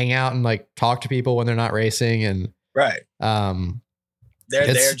like hang out and like talk to people when they're not racing and. Right.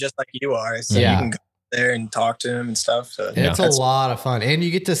 They're there just like you are. So you can go there and talk to them and stuff. So it's a lot of fun. And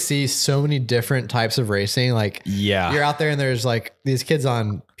you get to see so many different types of racing. Like you're out there and there's like these kids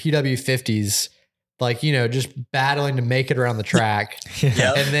on PW 50s, like, just battling to make it around the track. And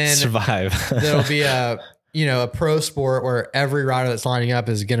then survive. There'll be a pro sport where every rider that's lining up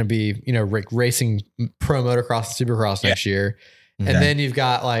is going to be, racing pro motocross and supercross next year. And then you've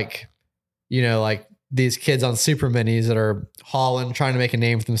got like, like these kids on super minis that are hauling, trying to make a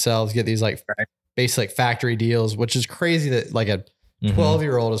name for themselves, get these like basic like factory deals, which is crazy that like a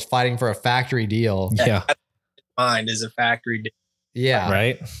 12-year-old is fighting for a factory deal. Yeah. Mind is a factory deal. Yeah.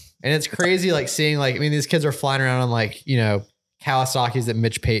 Right. And it's crazy like seeing like, I mean, these kids are flying around on like, Kawasaki's that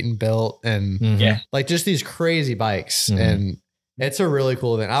Mitch Payton built and like just these crazy bikes. And it's a really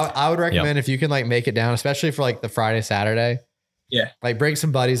cool event. I would recommend if you can like make it down, especially for like the Friday, Saturday. Yeah. Like bring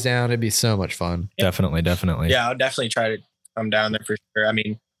some buddies down. It'd be so much fun. Definitely. Yeah, I'll definitely try to come down there for sure. I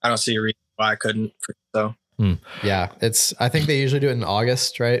mean, I don't see a reason why I couldn't. So yeah, I think they usually do it in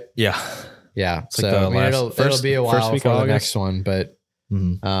August, right? Yeah. Yeah. It's so like it'll be a while week before of the next one, but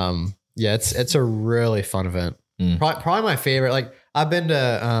yeah, it's a really fun event. Probably my favorite. Like I've been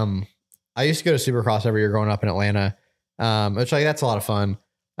to I used to go to Supercross every year growing up in Atlanta. Which like that's a lot of fun.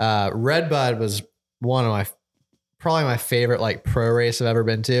 Redbud was one of probably my favorite like pro race I've ever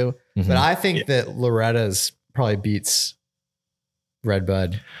been to. But I think that Loretta's probably beats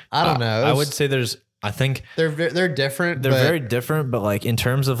Redbud. I don't know. I would say I think they're different. They're very different, but like in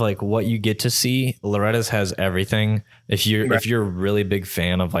terms of like what you get to see, Loretta's has everything. If you're a really big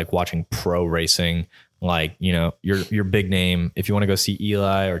fan of like watching pro racing, like, your big name, if you want to go see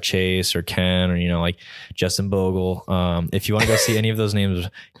Eli or Chase or Ken or, like Justin Bogle, if you want to go see any of those names,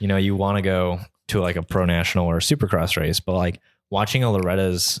 you want to go to like a pro national or a supercross race, but like watching a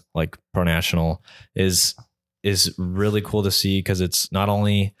Loretta's like pro national is really cool to see. Cause it's not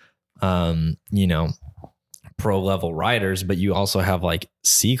only, pro level riders, but you also have like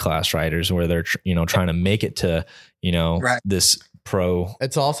C-class riders where they're, trying to make it to, this pro.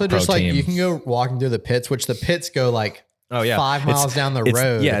 It's also just like team. You can go walking through the pits, which the pits go like 5 miles down the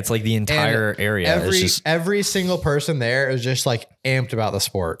road. Yeah, it's like the entire area. Every single person there is just like amped about the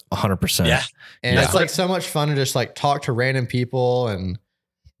sport. 100%. Yeah. And it's like so much fun to just like talk to random people and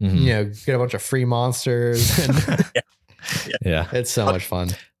get a bunch of free monsters. And Yeah. It's so much fun.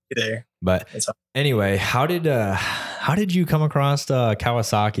 There. But anyway, how did you come across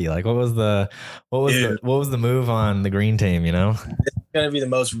Kawasaki? Like, what was the move on the green team? You know, it's gonna be the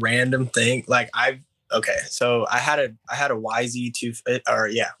most random thing. Like so I had a YZ250F. It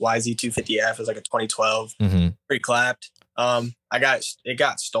was like a 2012 pre-clapped. It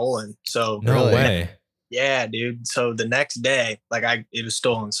got stolen. So no way. Yeah, dude. So the next day, it was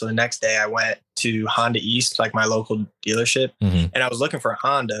stolen. So the next day I went to Honda East, like my local dealership, and I was looking for a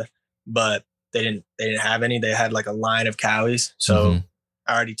Honda, but they didn't have any. They had like a line of Cowies. So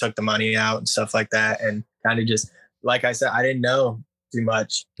I already took the money out and stuff like that. And kind of just, like I said, I didn't know too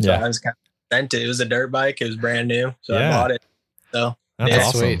much. So I was kind of sent it. It was a dirt bike. It was brand new. So I bought it. So that's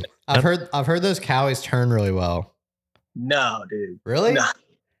awesome. Sweet. I've heard those Cowies turn really well. No, dude. Really? No.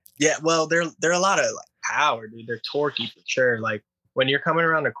 Yeah. Well, they're a lot of power, dude. They're torquey for sure. Like when you're coming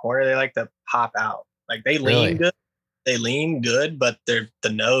around the corner, they like to pop out. Like they lean good. They lean good, but the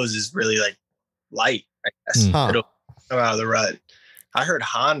nose is really like light. I guess it'll come out of the rut. I heard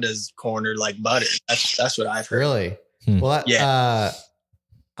Honda's corner like butter. That's what I've heard. Really? Well,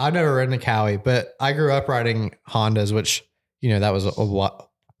 I've never ridden a Cowie, but I grew up riding Hondas, which that was a lot.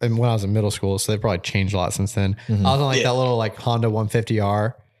 And when I was in middle school, so they've probably changed a lot since then. I was on that little like Honda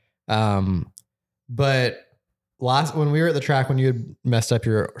 150R. But when we were at the track, when you had messed up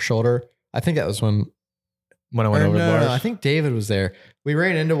your shoulder, I think that was when I went over the bars. No, I think David was there. We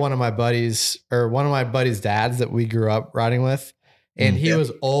ran into one of my buddies dads that we grew up riding with. And he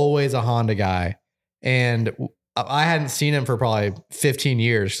was always a Honda guy. And I hadn't seen him for probably 15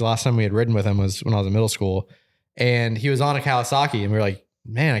 years. The last time we had ridden with him was when I was in middle school. And he was on a Kawasaki. And we were like,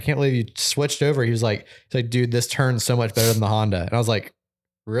 man, I can't believe you switched over. He was like, dude, this turns so much better than the Honda. And I was like,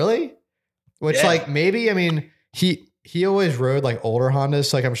 really? Which like maybe, I mean, he always rode like older Hondas.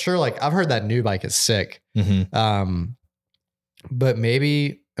 So like I'm sure like I've heard that new bike is sick. But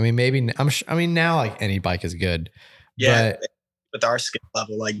maybe now like any bike is good. Yeah. But with our skill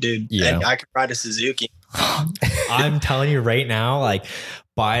level, like, dude, and I could ride a Suzuki. I'm telling you right now, like,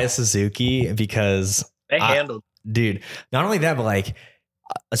 buy a Suzuki because they handled. Dude, not only that, but like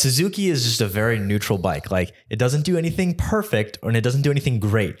a Suzuki is just a very neutral bike. Like it doesn't do anything perfect and it doesn't do anything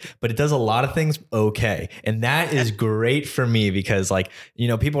great, but it does a lot of things okay. And that is great for me because like,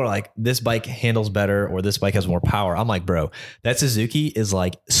 people are like, this bike handles better or this bike has more power. I'm like, bro, that Suzuki is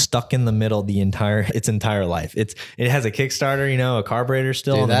like stuck in the middle its entire life. It has a Kickstarter, a carburetor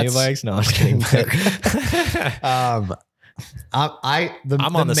still on the new bikes. No, I'm just kidding. I'm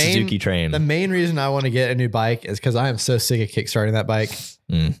on the Suzuki train. The main reason I want to get a new bike is because I am so sick of kickstarting that bike.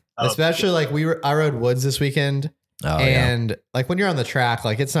 Especially like I rode Woods this weekend, and like when you're on the track,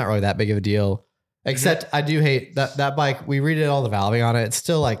 like it's not really that big of a deal. Except I do hate that bike. We redid all the valving on it. It's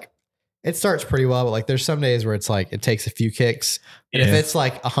still like it starts pretty well, but like there's some days where it's like it takes a few kicks, and if it's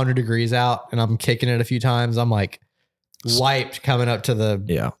like 100 degrees out and I'm kicking it a few times, I'm like wiped coming up to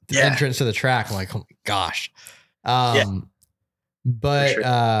the entrance to the track. I'm like, oh my gosh. But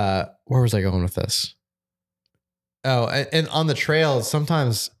where was I going with this? Oh, and on the trails,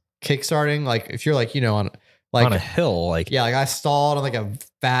 sometimes kickstarting, like if you're like, on a hill, like I stalled on like a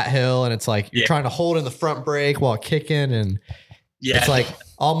fat hill and it's like you're trying to hold in the front brake while kicking, and it's like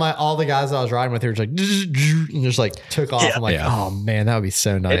all the guys that I was riding with here just like and just like took off. I'm like, oh man, that would be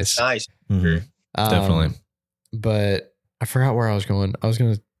so nice. It's nice. Definitely. But I forgot where I was going. I was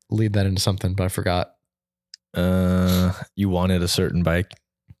going to lead that into something, but I forgot. You wanted a certain bike.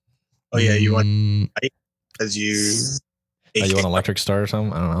 Oh yeah, you want bike because you want electric start or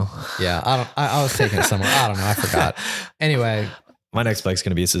something? I don't know. Yeah, I was taking it somewhere. I don't know. I forgot. Anyway, my next bike's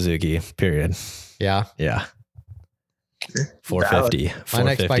gonna be a Suzuki. Period. Yeah. 450. My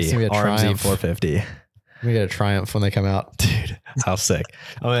next bike's gonna be a RMZ Triumph. 450. We get a Triumph when they come out, dude. How sick!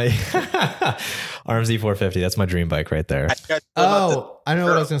 RMZ 450. That's my dream bike right there. Oh, I know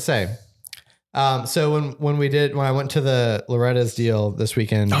what I was gonna say. So when I went to the Loretta's deal this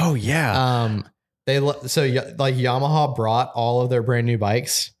weekend. Oh yeah. Yamaha brought all of their brand new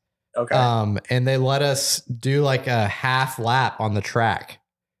bikes. Okay. And they let us do like a half lap on the track.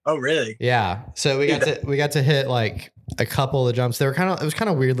 Oh really? Yeah. So we got to hit like a couple of the jumps. It was kind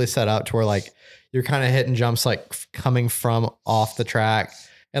of weirdly set up to where like you're kind of hitting jumps like coming from off the track.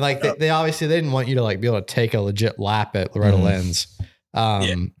 And like they obviously they didn't want you to like be able to take a legit lap at Loretta Lynn's.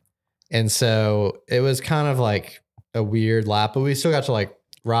 And so it was kind of like a weird lap, but we still got to like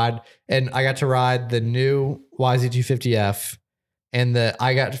ride, and I got to ride the new YZ250F, and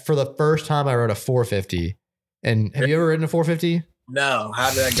for the first time I rode a 450. And have you ever ridden a 450? No.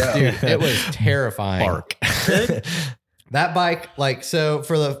 How did that go? Dude, it was terrifying. Bark. That bike, like, so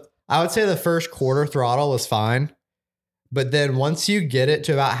I would say the first quarter throttle was fine. But then once you get it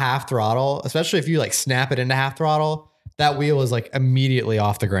to about half throttle, especially if you like snap it into half throttle, that wheel is like immediately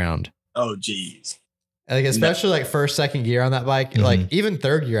off the ground. Oh, geez. Like, especially like first, second gear on that bike, like even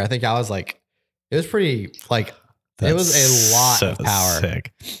third gear, I think I was like, it was pretty like, it was a lot of power.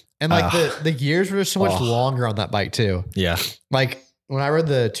 Sick. And like the gears were just so much longer on that bike too. Yeah. Like when I rode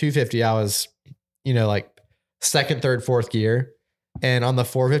the 250, I was, like second, third, fourth gear. And on the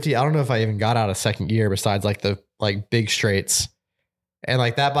 450, I don't know if I even got out of second gear besides like the like big straights. And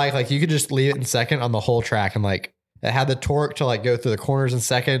like that bike, like you could just leave it in second on the whole track. And like it had the torque to like go through the corners in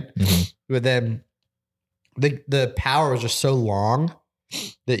second. But then the power was just so long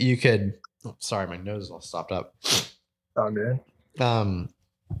that you could, sorry, my nose is all stopped up. Oh, good.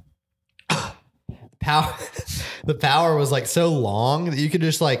 The power was like so long that you could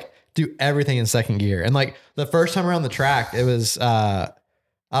just like do everything in second gear. And like the first time around the track, it was I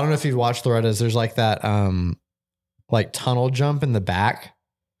don't know if you've watched Loretta's, there's like that like tunnel jump in the back.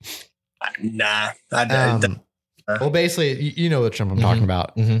 Nah. Well, basically you know which jump I'm talking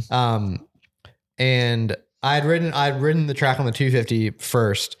about. And I'd ridden the track on the 250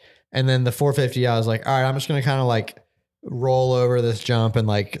 first, and then the 450 I was like, all right, I'm just gonna kind of like roll over this jump and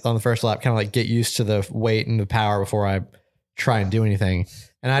like on the first lap kind of like get used to the weight and the power before I try and do anything.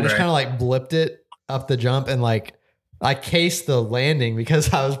 And I just kind of like blipped it up the jump and like I cased the landing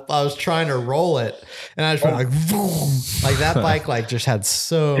because I was trying to roll it, and I just went like boom. Like that bike like just had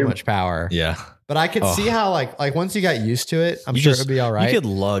so much power. Yeah. But I could see how like once you got used to it, I'm sure it would be all right. You could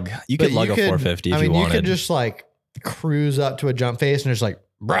lug a 450 if you wanted. You could just like cruise up to a jump face and just like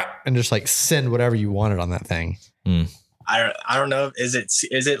and just like send whatever you wanted on that thing. I don't know. Is it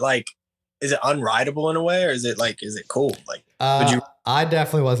unrideable in a way, or is it cool? Like, I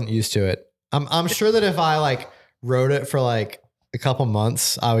definitely wasn't used to it. I'm sure that if I like rode it for like a couple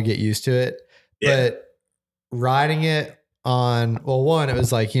months, I would get used to it. Yeah. But riding it on, well, one, it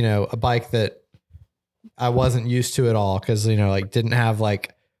was like, a bike that I wasn't used to at all. Cause like didn't have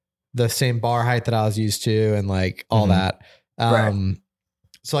like the same bar height that I was used to and like all that.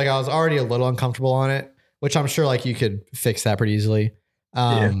 So like I was already a little uncomfortable on it, which I'm sure like you could fix that pretty easily.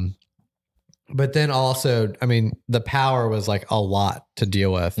 But then also, I mean, the power was like a lot to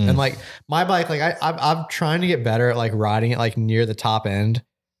deal with. And like my bike, like I'm trying to get better at like riding it like near the top end,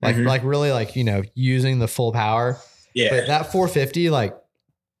 like really like, using the full power. Yeah. But that 450, like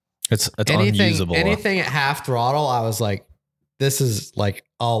it's unusable. Anything at half throttle, I was like, this is like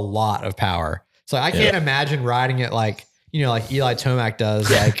a lot of power. So I can't imagine riding it like, like Eli Tomac does,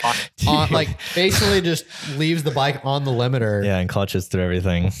 like basically just leaves the bike on the limiter. Yeah, and clutches through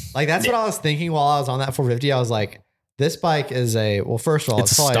everything. Like that's what I was thinking while I was on that 450. I was like, this bike is first of all,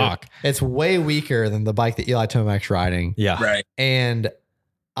 it's probably stock. It's way weaker than the bike that Eli Tomac's riding. Yeah. Right. And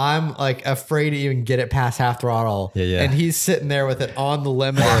I'm like afraid to even get it past half throttle. Yeah. And he's sitting there with it on the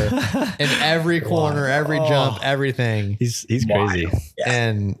limiter in every corner, every jump, everything. He's crazy. Yeah.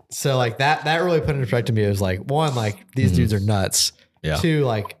 And so like that really put into perspective to me. It was like, one, like these dudes are nuts. Yeah. Two,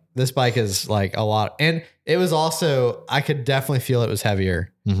 like this bike is like a lot. And it was also, I could definitely feel it was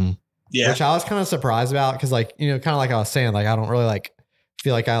heavier. Yeah. Which I was kind of surprised about. Cause like, kind of like I was saying, like, I don't really like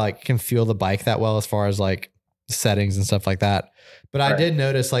feel like I like can feel the bike that well as far as like settings and stuff like that. But I did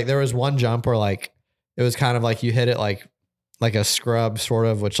notice like there was one jump where like it was kind of like you hit it like a scrub sort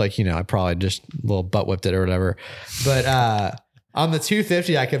of, which like, I probably just a little butt whipped it or whatever. But on the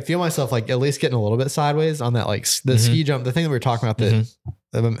 250, I could feel myself like at least getting a little bit sideways on that, like the ski jump, the thing that we were talking about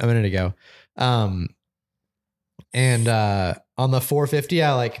a minute ago. And on the 450,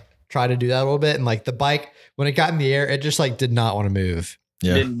 I like tried to do that a little bit. And like the bike, when it got in the air, it just like did not want to move.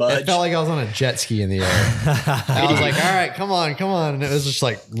 Yeah. Didn't budge. It felt like I was on a jet ski in the air. I was like, all right, come on. And it was just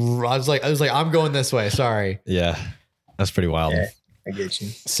like, I was like, I'm going this way. Sorry. Yeah. That's pretty wild. Yeah, I get you.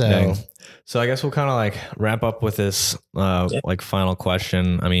 So I guess we'll kind of like wrap up with this like final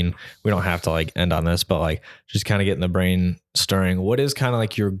question. I mean, we don't have to like end on this, but like just kind of getting the brain stirring. What is kind of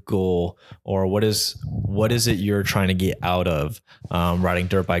like your goal, or what is it you're trying to get out of riding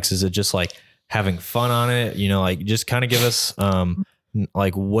dirt bikes? Is it just like having fun on it? Like just kind of give us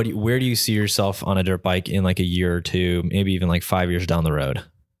like where do you see yourself on a dirt bike in like a year or two, maybe even like 5 years down the road?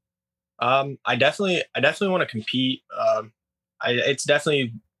 I definitely want to compete. It's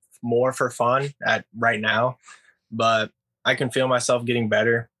definitely more for fun at right now, but I can feel myself getting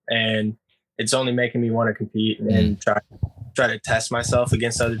better, and it's only making me want to compete and try to test myself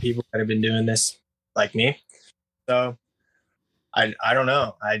against other people that have been doing this like me. So I don't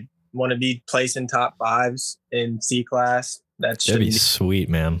know. I want to be placing top fives in C class. That'd be sweet,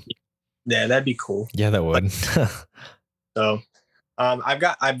 man. Yeah, that'd be cool. Yeah, that would. So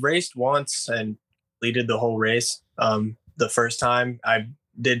I've raced once and completed the whole race. the first time. I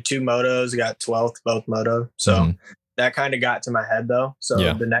did 2 motos, got 12th both moto. So that kind of got to my head though. So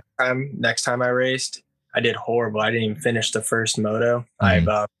the next time I raced, I did horrible. I didn't even finish the first moto.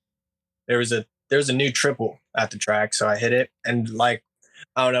 There was a new triple at the track, so I hit it, and like,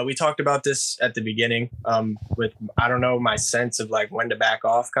 I don't know, we talked about this at the beginning with, I don't know, my sense of like when to back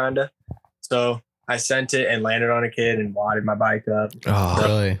off kind of. So I sent it and landed on a kid and wadded my bike up. Oh, so,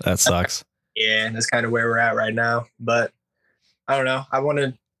 really? That sucks. Yeah, that's kind of where we're at right now. But I don't know. I want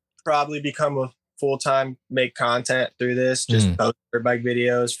to probably become a full-time, make content through this, just post bike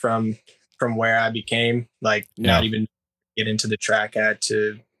videos from where I became, like not even get into the track at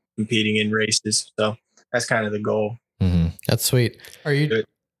to competing in races. So that's kind of the goal. That's sweet. Are you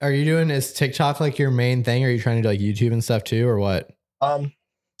doing, is TikTok like your main thing? Are you trying to do like YouTube and stuff too, or what?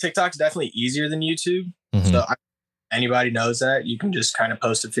 TikTok's definitely easier than YouTube. So anybody knows that. You can just kind of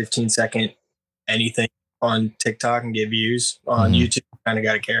post a 15-second anything on TikTok and get views. On YouTube, you kind of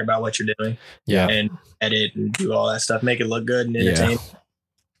got to care about what you're doing. And edit and do all that stuff, make it look good and entertain.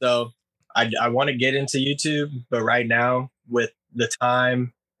 So I want to get into YouTube, but right now with the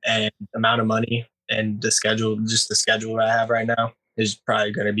time and amount of money and the schedule I have right now is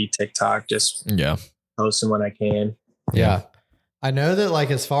probably going to be TikTok. Just posting when I can. Yeah. I know that like,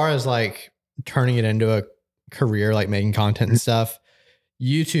 as far as like turning it into a career, like making content and stuff,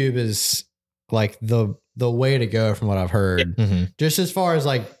 YouTube is like the way to go from what I've heard. Just as far as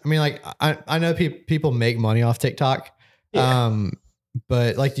like, I mean, like I know people make money off TikTok.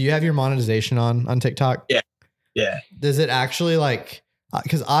 But like, do you have your monetization on TikTok? Yeah. Does it actually like,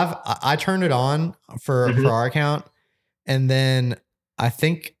 cause I turned it on for our account, and then I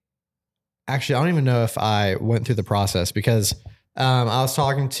think actually, I don't even know if I went through the process, because I was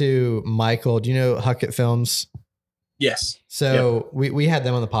talking to Michael. Do you know Huckett Films? Yes. So we had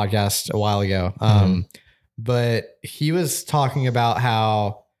them on the podcast a while ago. But he was talking about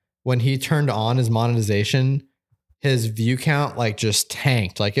how when he turned on his monetization, his view count like just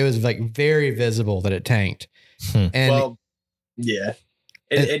tanked. Like it was like very visible that it tanked. And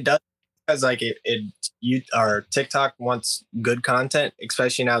it does, because like our TikTok wants good content,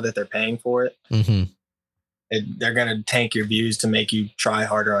 especially now that they're paying for it. They're going to tank your views to make you try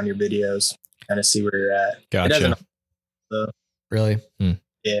harder on your videos, kind of see where you're at. Gotcha. Really?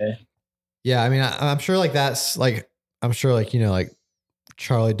 Yeah. Yeah. I mean, I'm sure like that's like, I'm sure like, you know, like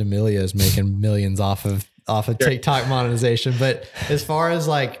Charli D'Amelio is making millions off of TikTok monetization. But as far as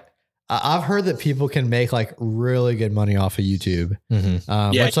like, I've heard that people can make like really good money off of YouTube,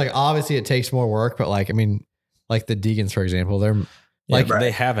 which like obviously it takes more work, but like, I mean, like the Deegans, for example, they're like,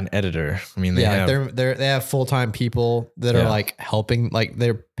 they have an editor. I mean, they have full-time people that are like helping, like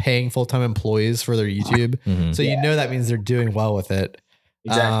they're paying full-time employees for their YouTube. So you know, that means they're doing well with it.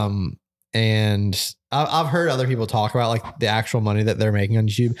 Exactly. And I've heard other people talk about like the actual money that they're making on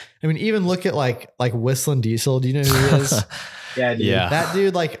YouTube. I mean, even look at like Whistling Diesel. Do you know who he is? Dude. That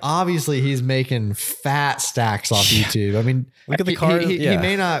dude, like obviously he's making fat stacks off YouTube. I mean, look at the car. He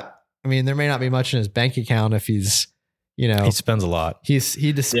may not, I mean, there may not be much in his bank account if he's, you know, he spends a lot. He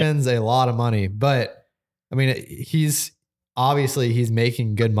just spends a lot of money, but I mean, he's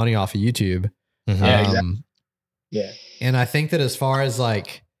making good money off of YouTube. Exactly. And I think that as far as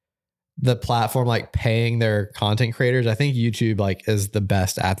like the platform, like paying their content creators, I think YouTube like is the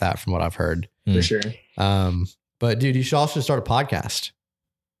best at that from what I've heard. For sure. But dude, you should also start a podcast.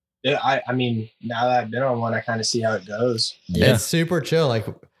 Yeah. I mean, now that I've been on one, I kind of see how it goes. Yeah. It's super chill. Like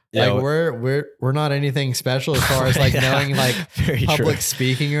we're not anything special as far as like knowing like public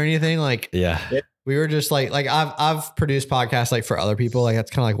speaking or anything. Like, we were just like I've produced podcasts like for other people. Like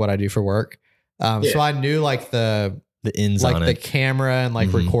that's kind of like what I do for work. So I knew like the ins like on the it. Camera and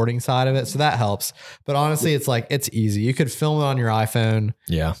like recording side of it. So that helps. But honestly, it's like, it's easy. You could film it on your iPhone.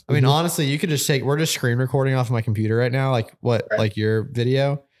 Yeah. I mean, honestly, you could just we're just screen recording off of my computer right now. Like like your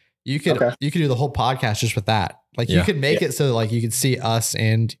video, you could do the whole podcast just with that. Like you could make it so that like you could see us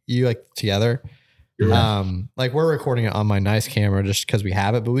and you like together. Like we're recording it on my nice camera just because we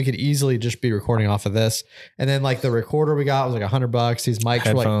have it, but we could easily just be recording off of this. And then like the recorder we got was like $100. These mics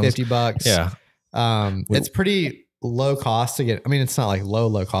were like $50. Yeah. It's pretty low cost to get. I mean, it's not like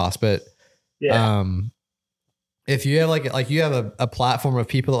low cost, but if you have like you have a platform of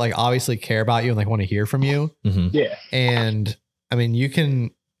people that like obviously care about you and like want to hear from you. And I mean, you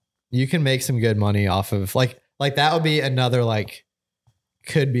can make some good money off of like that would be another like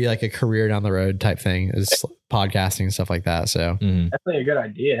could be like a career down the road type thing, is podcasting and stuff like that. So definitely a good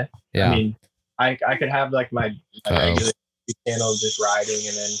idea. I mean, I could have like my regular channel just riding,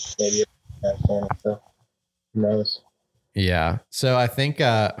 and then maybe that channel. So who knows? Yeah. So I think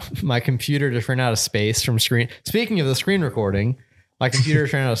my computer just ran out of space from screen. Speaking of the screen recording, my computer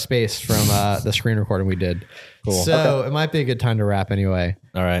just ran out of space from the screen recording we did. Cool. So it might be a good time to wrap anyway.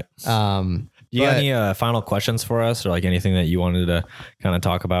 All right. Do you have any final questions for us, or like anything that you wanted to kind of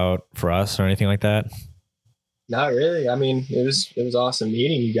talk about for us or anything like that? Not really. I mean, it was awesome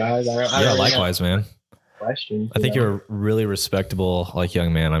meeting you guys. Yeah, likewise, man. Question. I think you're a really respectable, like,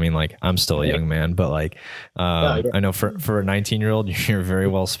 young man. I mean, like, I'm still a young man, but like, I know for a 19-year-old, you're very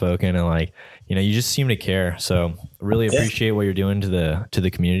well spoken, and like, you know, you just seem to care. So really appreciate what you're doing to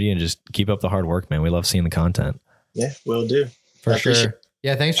the community, and just keep up the hard work, man. We love seeing the content. Yeah, will do. For sure.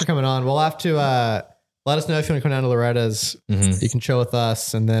 Yeah, thanks for coming on. We'll have to let us know if you want to come down to Loretta's. Mm-hmm. You can chill with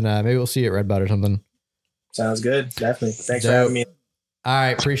us, and then maybe we'll see you at Red Bud or something. Sounds good. Definitely. Thanks for having me. All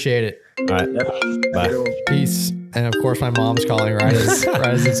right, appreciate it. All right, bye. Peace. And of course, my mom's calling right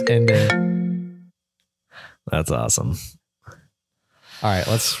as it's ending. That's awesome. All right,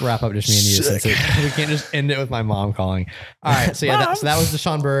 let's wrap up just me and you, since we can't just end it with my mom calling. All right, so yeah, that was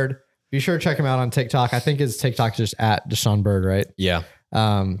Deshaun Bird. Be sure to check him out on TikTok. I think his TikTok is just at Deshaun Bird, right? Yeah.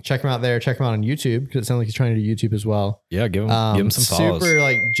 Check him out there. Check him out on YouTube, because it sounds like he's trying to do YouTube as well. Yeah, give him some follows. Super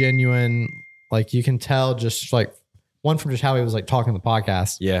like genuine. Like you can tell just like one from just how he was like talking the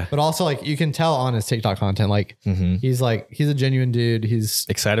podcast. Yeah. But also like you can tell on his TikTok content, like he's a genuine dude. He's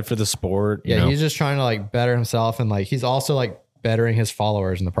excited for the sport. Yeah. He's just trying to like better himself. And like, he's also like bettering his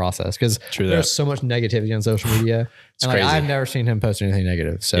followers in the process, because there's so much negativity on social media. It's and crazy. I've never seen him post anything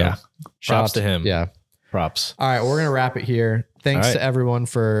negative. So yeah, props to him. Yeah. Props. All right. We're going to wrap it here. Thanks to everyone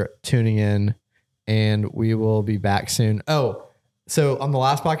for tuning in, and we will be back soon. Oh, so on the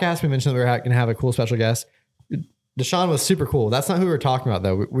last podcast, we mentioned that we were going to have a cool special guest. Deshaun was super cool. That's not who we were talking about,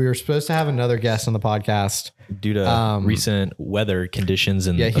 though. We were supposed to have another guest on the podcast due to recent weather conditions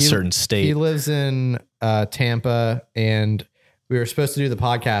in a certain state. He lives in Tampa, and we were supposed to do the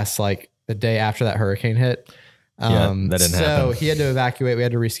podcast like the day after that hurricane hit. That didn't happen. So he had to evacuate. We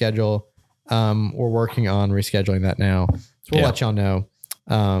had to reschedule. We're working on rescheduling that now. So we'll let y'all know.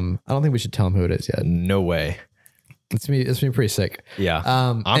 I don't think we should tell him who it is yet. No way. It's gonna be pretty sick. Yeah.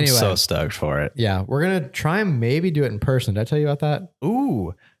 I'm so stoked for it. Yeah. We're going to try and maybe do it in person. Did I tell you about that?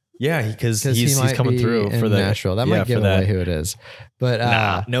 Ooh. Yeah. Because he's coming through for Nashville. That might give away who it is.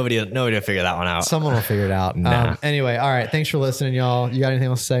 But nobody will figure that one out. Someone will figure it out. Anyway. All right. Thanks for listening, y'all. You got anything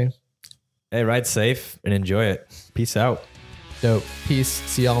else to say? Hey, ride safe and enjoy it. Peace out. Dope. Peace.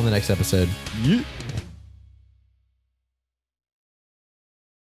 See y'all in the next episode. Yeah.